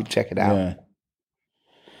 I'll probably check it out. Yeah.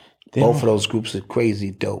 Both of those groups are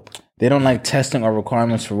crazy dope. They don't like testing or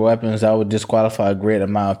requirements for weapons. That would disqualify a great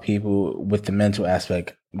amount of people with the mental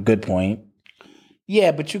aspect. Good point.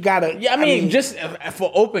 Yeah, but you gotta. Yeah, I mean just for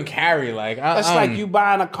open carry, like that's like you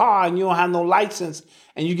buying a car and you don't have no license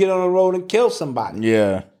and you get on the road and kill somebody.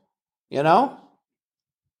 Yeah, you know.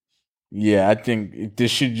 Yeah, I think this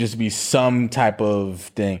should just be some type of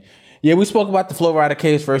thing. Yeah, we spoke about the Flo Rida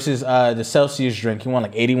case versus the Celsius drink. He won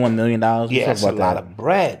like $81 million. Yeah, that's a lot of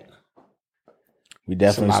bread. We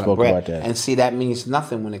definitely spoke about that. And see, that means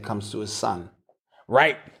nothing when it comes to his son.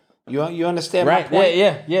 Right. You understand right. my point?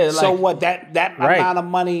 Yeah. So like, what? That right. amount of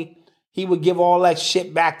money, he would give all that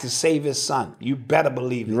shit back to save his son. You better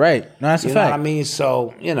believe it. Right. No, that's a fact. You know what I mean?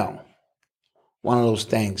 So, one of those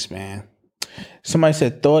things, man. Somebody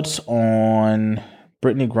said thoughts on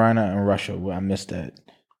Brittany Griner and Russia. Well, I missed that.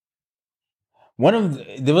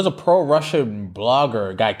 There was a pro-Russia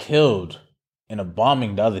blogger got killed in a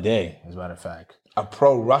bombing the other day, as a matter of fact. A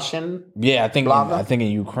pro-Russian? Yeah, I think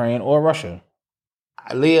in Ukraine or Russia.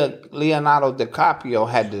 Leonardo DiCaprio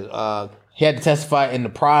had to he had to testify in the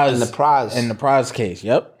prize case.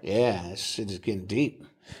 Yep. Yeah, this shit is getting deep.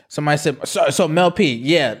 Somebody said so Mel P,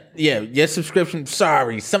 your subscription,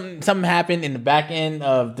 sorry. Something happened in the back end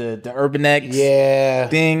of the Urban X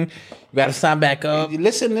thing. You gotta sign back up.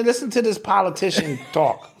 Listen to this politician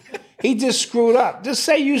talk. He just screwed up. Just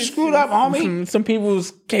say you screwed up, homie. Some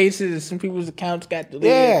people's cases, some people's accounts got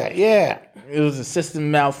deleted. Yeah. It was a system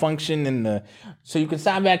malfunction so you can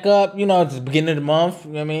sign back up, at the beginning of the month.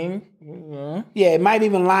 You know what I mean? Yeah, it might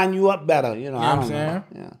even line you up better. You know what I'm saying?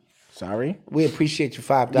 Yeah. Sorry. We appreciate your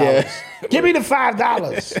 $5. Yeah. Give me the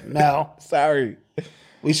 $5, Mel. Sorry.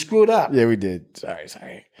 We screwed up. Yeah, we did.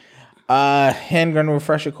 Sorry. Handgun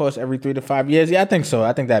refresher course every 3 to 5 years. Yeah, I think so.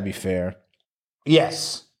 I think that'd be fair.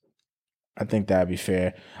 Yes. I think that'd be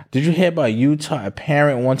fair. Did you hear about Utah? A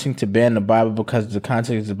parent wanting to ban the Bible because the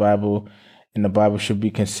context of the Bible in the Bible should be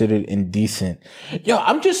considered indecent. Yo,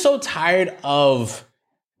 I'm just so tired of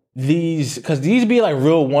these, because these be like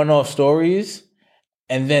real one-off stories,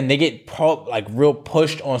 and then they get real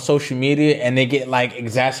pushed on social media, and they get like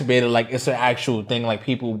exacerbated like it's an actual thing. Like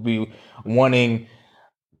people be wanting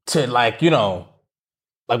to like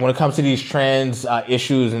when it comes to these trans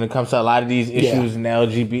issues, and it comes to a lot of these issues in the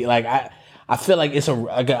LGBT, like I feel like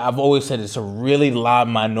I've always said it's a really loud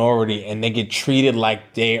minority, and they get treated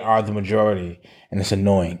like they are the majority, and it's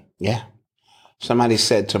annoying. Yeah. Somebody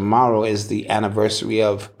said tomorrow is the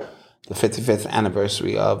 55th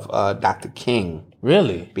anniversary of Dr. King.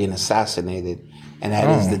 Really? Being assassinated. And that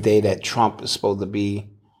is the day that Trump is supposed to be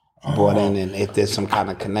brought in, and if there's some kind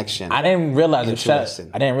of connection. I didn't realize it.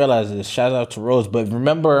 I didn't realize it. Shout out to Rose. But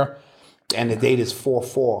remember... And the date is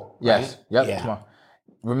 4/4. Yes. Right? Yep. Yeah. Tomorrow.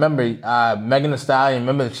 Remember, Megan Thee Stallion,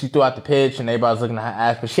 remember she threw out the pitch and everybody was looking at her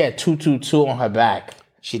ass, but she had 222 on her back.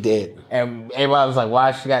 She did. And everybody was like,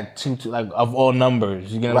 why she got 22, like, of all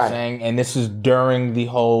numbers, you get what I'm saying? And this is during the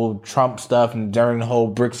whole Trump stuff and during the whole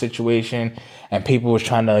BRIC situation, and people was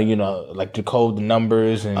trying to, decode the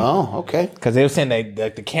numbers. And okay. Because they were saying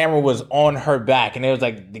that the camera was on her back, and it was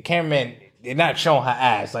like, the cameraman, they're not showing her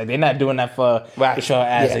ass. Like, they're not doing that to show her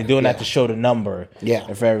ass. They're doing that to show the number. Yeah.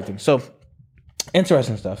 And for everything. So...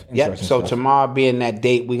 Interesting stuff. So tomorrow being that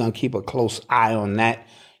date, we're going to keep a close eye on that.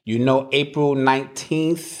 April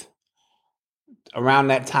 19th, around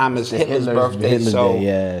that time is Hitler's birthday. Hitler so Day,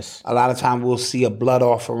 yes. A lot of time we'll see a blood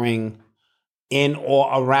offering in or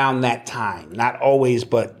around that time. Not always,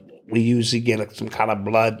 but we usually get some kind of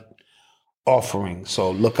blood offering. So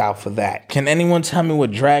look out for that. Can anyone tell me what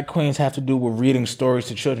drag queens have to do with reading stories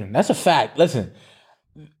to children? That's a fact. Listen,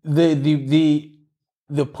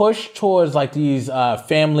 the push towards like these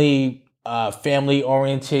family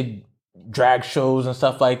oriented drag shows and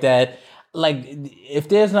stuff like that, like if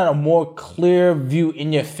there's not a more clear view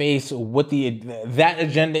in your face of what that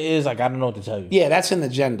agenda is, like I don't know what to tell you. Yeah, that's an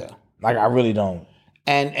agenda. Like I really don't.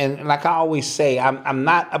 And like I always say, I'm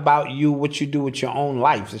not about what you do with your own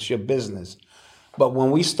life. It's your business. But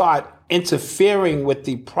when we start interfering with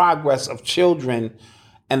the progress of children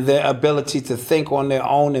and their ability to think on their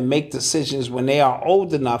own and make decisions when they are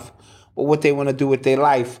old enough or what they want to do with their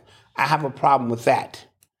life, I have a problem with that.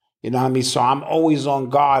 You know what I mean? So I'm always on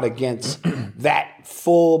guard against that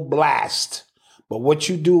full blast. But what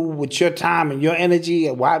you do with your time and your energy,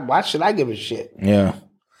 why should I give a shit? Yeah.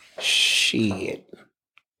 Shit.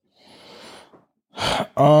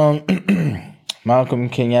 Malcolm,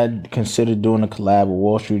 can y'all consider doing a collab with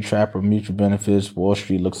Wall Street Trapper, mutual benefits? Wall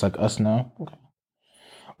Street looks like us now. Okay.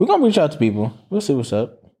 We're gonna reach out to people. We'll see what's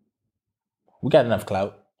up. We got enough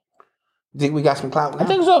clout. Think we got some clout now? I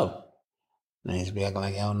think so. Niggas be acting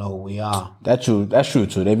like y'all don't know who we are. That's true. That's true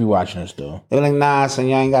too. They be watching us though. They be like, nah, son,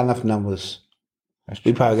 y'all ain't got enough numbers.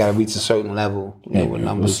 We probably got to reach a certain level, with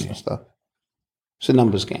numbers and stuff. It's a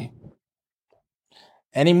numbers game.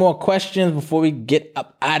 Any more questions before we get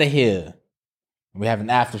up out of here? We have an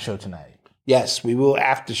after show tonight. Yes, we will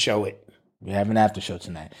after show it. We have an after show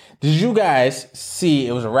tonight. Did you guys see?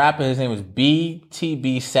 It was a rapper. His name was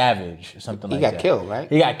BTB Savage or something like that. He got killed, right?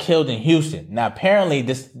 He got killed in Houston. Now, apparently,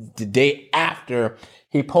 the day after,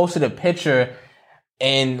 he posted a picture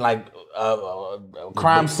in like a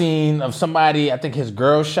crime scene of somebody. I think his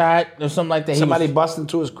girl shot or something like that. Somebody bust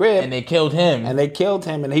into his crib and they killed him. And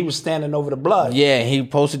he was standing over the blood. Yeah, he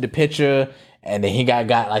posted the picture, and then he got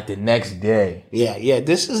like the next day. Yeah.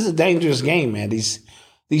 This is a dangerous game, man. These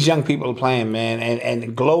young people are playing, man,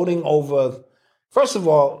 and gloating over. First of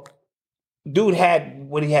all, dude had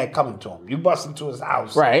what he had coming to him. You bust into his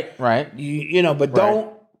house, right? But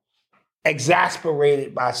don't exasperate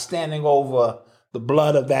it by standing over the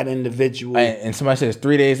blood of that individual. And somebody says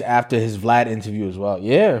 3 days after his Vlad interview as well.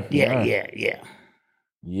 Yeah.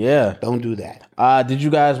 Don't do that. Did you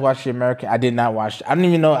guys watch the American? I did not watch. I don't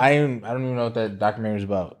even know. I don't even know what that documentary is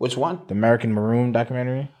about. Which one? The American Maroon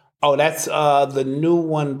documentary. Oh, that's the new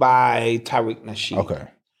one by Tariq Nasheed. Okay.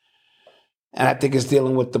 And I think it's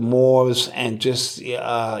dealing with the Moors and just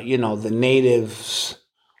the natives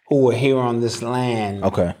who were here on this land.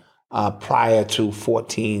 Okay. Prior to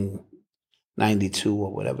 1492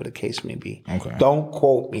 or whatever the case may be. Okay. Don't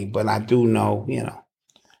quote me, but I do know,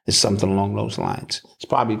 it's something along those lines. It's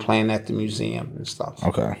probably playing at the museum and stuff.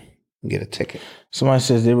 Okay. Get a ticket. Somebody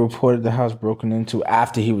says they reported the house broken into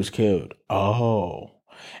after he was killed. Oh.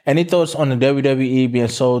 Any thoughts on the WWE being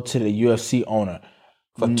sold to the UFC owner?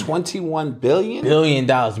 For $21 billion? Me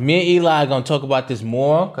and Eli are going to talk about this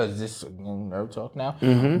more because this is nerd talk now.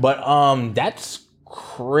 Mm-hmm. But that's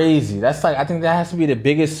crazy. That's like, I think that has to be the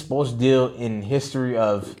biggest sports deal in history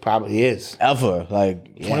of probably is ever.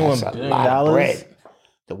 Like $21 billion of bread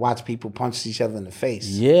to watch people punch each other in the face.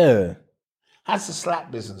 Yeah. How's the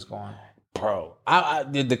slap business going, bro?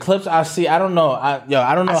 The clips I see, I don't know. I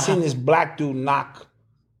don't know. I seen this black dude knock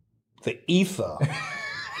the ether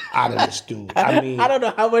out of this dude. I mean, I don't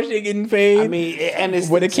know how much they're getting paid. I mean, and it's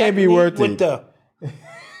but it can't be worth it.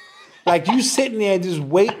 Like you sitting there just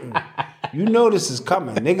waiting. You know this is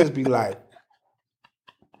coming. Niggas be like,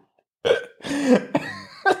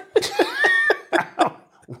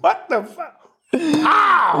 what the fuck?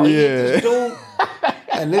 Pow! Yeah.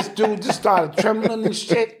 And this dude just started trembling and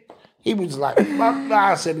shit. He was like, fuck nah.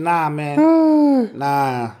 I said, nah, man.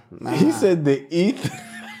 Nah. He said the ether.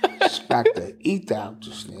 Smack the ether out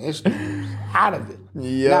just there. This dude was out of it.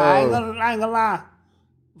 Yo. Nah, I ain't gonna lie.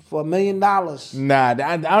 For $1 million. Nah,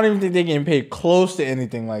 I don't even think they're getting paid close to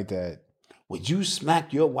anything like that. Would you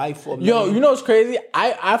smack your wife for $1 million? Yo, you know what's crazy?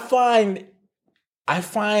 I find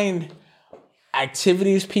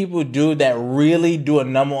activities people do that really do a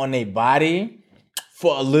number on their body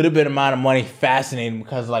for a little bit amount of money fascinating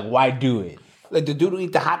because, like, why do it? Like the dude who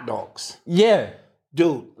eat the hot dogs. Yeah.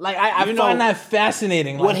 Dude. Like, I find that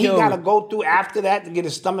fascinating. What like, he got to go through after that to get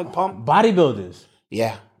his stomach pumped? Bodybuilders.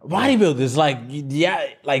 Yeah. Bodybuilders, like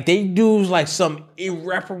they do like some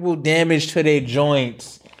irreparable damage to their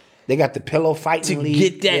joints. They got the pillow fighting to league,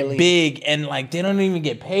 get that really big, and like they don't even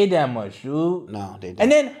get paid that much, dude. No, they don't. And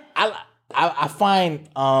then I find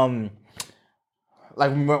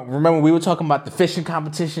like remember we were talking about the fishing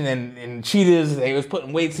competition and cheetahs. They was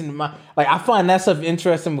putting weights in the mouth. Like I find that stuff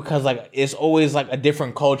interesting because like it's always like a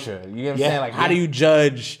different culture. You know what I'm saying? Like how do you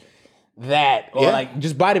judge that or like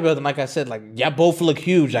just bodybuilding? Like I said, like y'all both look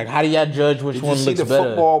huge. Like how do y'all judge which one looks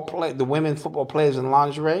better? The women football players in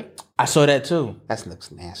lingerie. I saw that too. That looks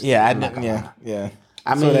nasty. Yeah, I did. Yeah.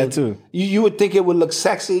 I mean, saw that too. You would think it would look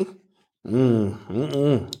sexy.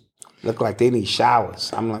 Look like they need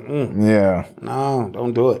showers. I'm like, yeah. No,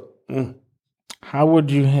 don't do it. How would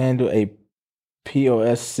you handle a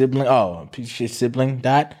POS sibling? Oh, a piece of shit sibling.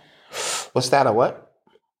 Dot. What's that? A what?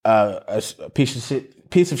 A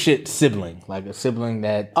piece of shit sibling, like a sibling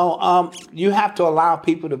that. You have to allow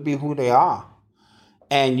people to be who they are.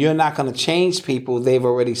 And you're not going to change people they've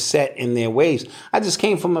already set in their ways. I just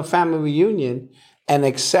came from a family reunion and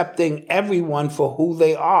accepting everyone for who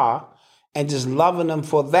they are and just loving them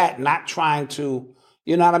for that, not trying to,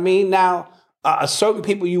 you know what I mean? Now, certain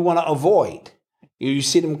people you want to avoid. You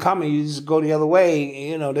see them coming, you just go the other way,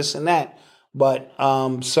 you know, this and that. But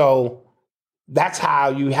so that's how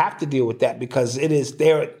you have to deal with that because it is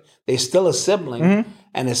they're still a sibling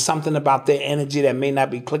and there's something about their energy that may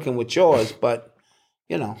not be clicking with yours, but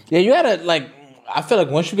Yeah, you gotta I feel like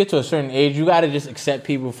once you get to a certain age, you gotta just accept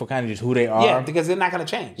people for kind of just who they are. Yeah, because they're not gonna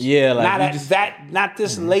change. Yeah, not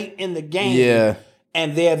this late in the game. Yeah.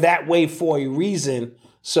 And they're that way for a reason.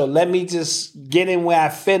 So let me just get in where I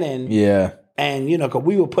fit in. Yeah. And, because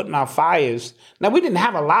we were putting out fires. Now, we didn't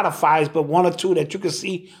have a lot of fires, but one or two that you could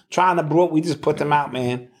see trying to brew. We just put them out,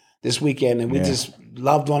 man, this weekend. And we just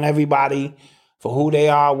loved on everybody for who they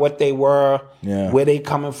are, what they were, where they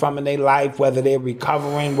coming from in their life, whether they're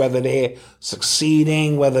recovering, whether they're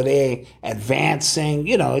succeeding, whether they're advancing.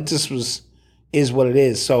 It just is what it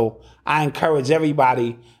is. So I encourage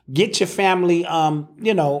everybody, get your family,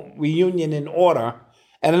 reunion in order.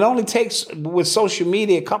 And it only takes, with social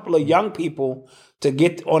media, a couple of young people to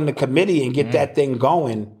get on the committee and get that thing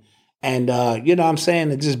going. And, you know what I'm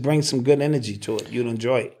saying? It just brings some good energy to it. You'll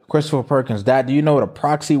enjoy it. Christopher Perkins, Dad, do you know what a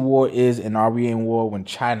proxy war is, and are we in war with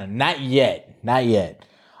China? Not yet.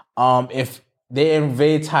 If they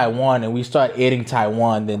invade Taiwan and we start aiding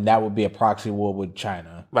Taiwan, then that would be a proxy war with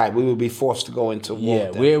China. Right. We would be forced to go into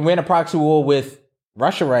war. Yeah, we're in a proxy war with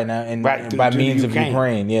Russia right now, and by means of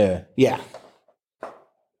Ukraine. Yeah. Yeah.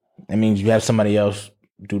 That means you have somebody else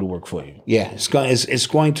do the work for you. Yeah, it's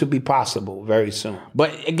going to be possible very soon.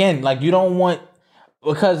 But again, you don't want,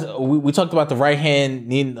 because we talked about the right hand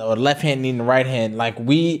needing, or left hand needing the right hand.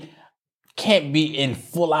 We can't be in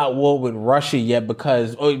full out war with Russia yet,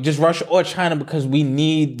 or just Russia or China, because we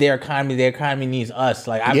need their economy. Their economy needs us.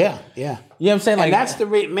 Yeah. You know what I'm saying? And that's the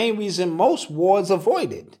main reason most wars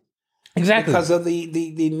avoided. Exactly. Because of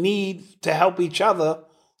the need to help each other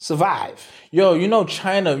survive. Yo,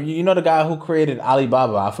 China, the guy who created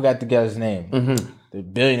Alibaba, I forgot the guy's name. Mm-hmm.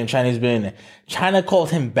 The Chinese billionaire. China called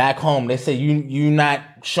him back home. They said, you not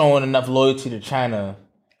showing enough loyalty to China.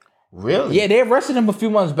 Really? Yeah, they arrested him a few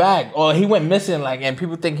months back. Or he went missing, and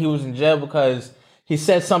people think he was in jail because he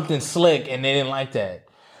said something slick and they didn't like that.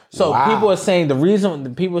 So people are saying that's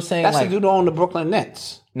the dude who owned the Brooklyn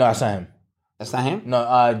Nets. No, that's not him. That's not him?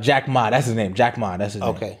 No, Jack Ma. That's his name. Jack Ma. That's his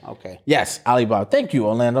name. Okay. Yes, Alibaba. Thank you,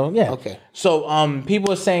 Orlando. Yeah. Okay. So,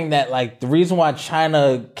 people are saying that the reason why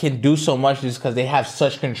China can do so much is because they have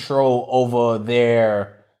such control over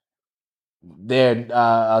their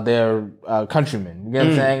countrymen. You know what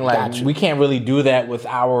I'm saying? Gotcha. We can't really do that with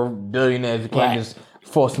our billionaires. We can't just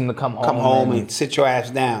force them to come home. And sit your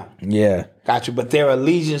ass down. Yeah. Gotcha. But their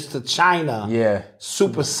allegiance to China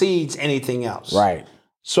supersedes anything else. Right.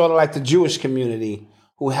 Sort of like the Jewish community,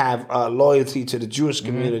 who have loyalty to the Jewish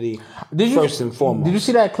community first and foremost. Did you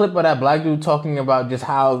see that clip of that black dude talking about just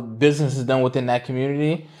how business is done within that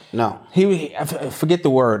community? No. I forget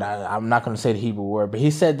the word. I'm not going to say the Hebrew word, but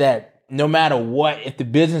he said that no matter what, if the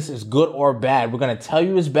business is good or bad, we're going to tell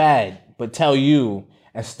you it's bad, but tell you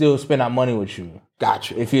and still spend our money with you.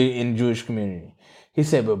 Gotcha. If you're in the Jewish community. He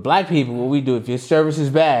said, but black people, what we do, if your service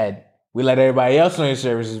is bad, we let everybody else know your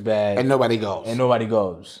service is bad. And nobody goes. I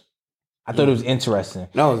thought it was interesting.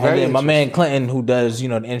 No, it's very interesting. My man Clinton, who does,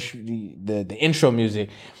 the intro music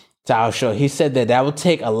to our show, he said that would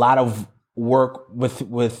take a lot of work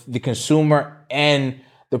with the consumer and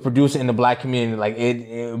the producer in the black community.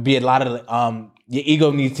 It would be a lot of, your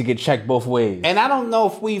ego needs to get checked both ways. And I don't know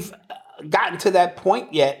if we've gotten to that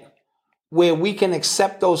point yet where we can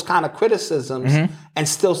accept those kind of criticisms and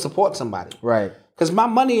still support somebody. Right. Because my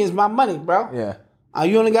money is my money, bro. Yeah.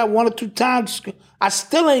 You only got one or two times. I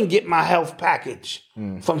still ain't get my health package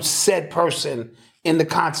from said person in the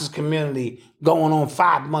conscious community going on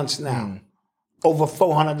 5 months now. Over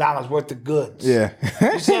 $400 worth of goods. Yeah.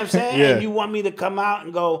 You see what I'm saying? Yeah. And you want me to come out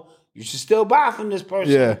and go, you should still buy from this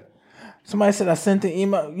person. Yeah. Somebody said I sent an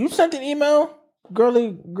email. You sent an email?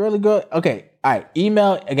 Girly girl. Okay. All right.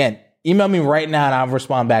 Email me right now and I'll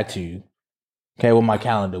respond back to you. Okay, with my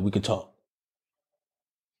calendar. We could talk.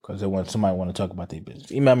 Because somebody want to talk about their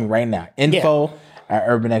business. Email me right now.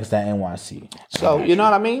 info@urbanx.nyc. So, you know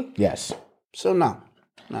what I mean? Yes. So, no,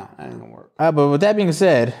 that ain't going to work. But with that being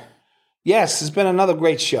said. Yes, it's been another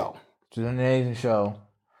great show. It's an amazing show.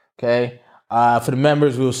 Okay. For the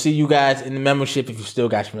members, we'll see you guys in the membership if you still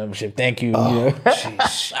got your membership. Thank you. Oh, I'm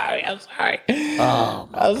sorry. Oh,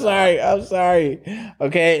 I'm sorry.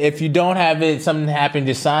 Okay. If you don't have it, something happened,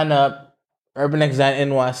 just sign up.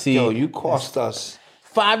 urbanx.nyc. Yo, you cost us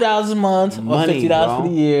 $5 a month or $50 for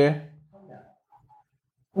the year.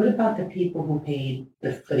 What about the people who paid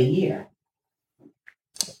for the year?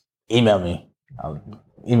 Email me.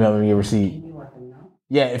 Email me your receipt.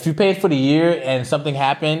 Yeah, if you paid for the year and something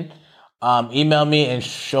happened, email me and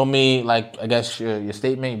show me, your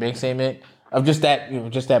statement, your bank statement of just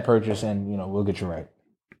that purchase, and we'll get you right.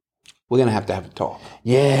 We're gonna have to have a talk.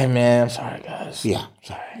 Yeah, man. I'm sorry, guys. Yeah,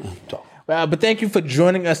 sorry. Talk. But thank you for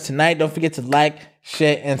joining us tonight. Don't forget to like,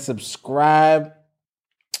 share, and subscribe.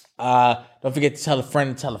 Don't forget to tell a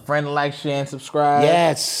friend to like, share, and subscribe.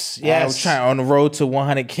 Yes. We're trying on the road to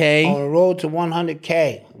 100K. On the road to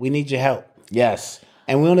 100K. We need your help. Yes.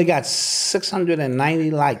 And we only got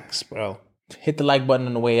 690 likes, bro. Hit the like button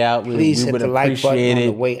on the way out. Please hit the like button on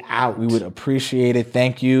the way out. We would appreciate it.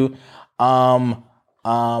 Thank you.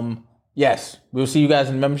 Yes. We'll see you guys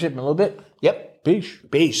in the membership in a little bit. Yep.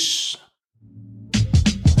 Peace.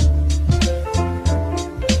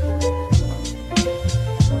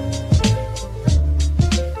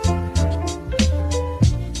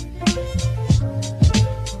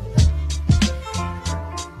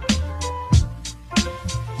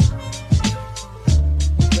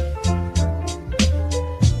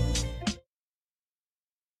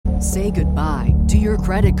 Say goodbye to your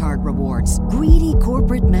credit card rewards. Greedy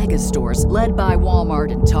corporate mega stores, led by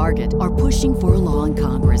Walmart and Target, are pushing for a law in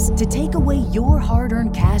Congress to take away your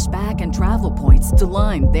hard-earned cash back and travel points to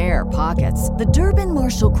line their pockets. The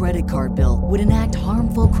Durbin-Marshall credit card bill would enact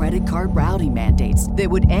harmful credit card routing mandates that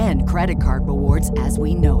would end credit card rewards as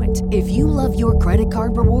we know it. If you love your credit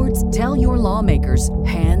card rewards, tell your lawmakers,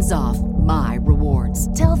 hands off my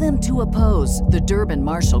rewards. Tell them to oppose the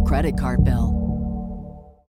Durbin-Marshall credit card bill.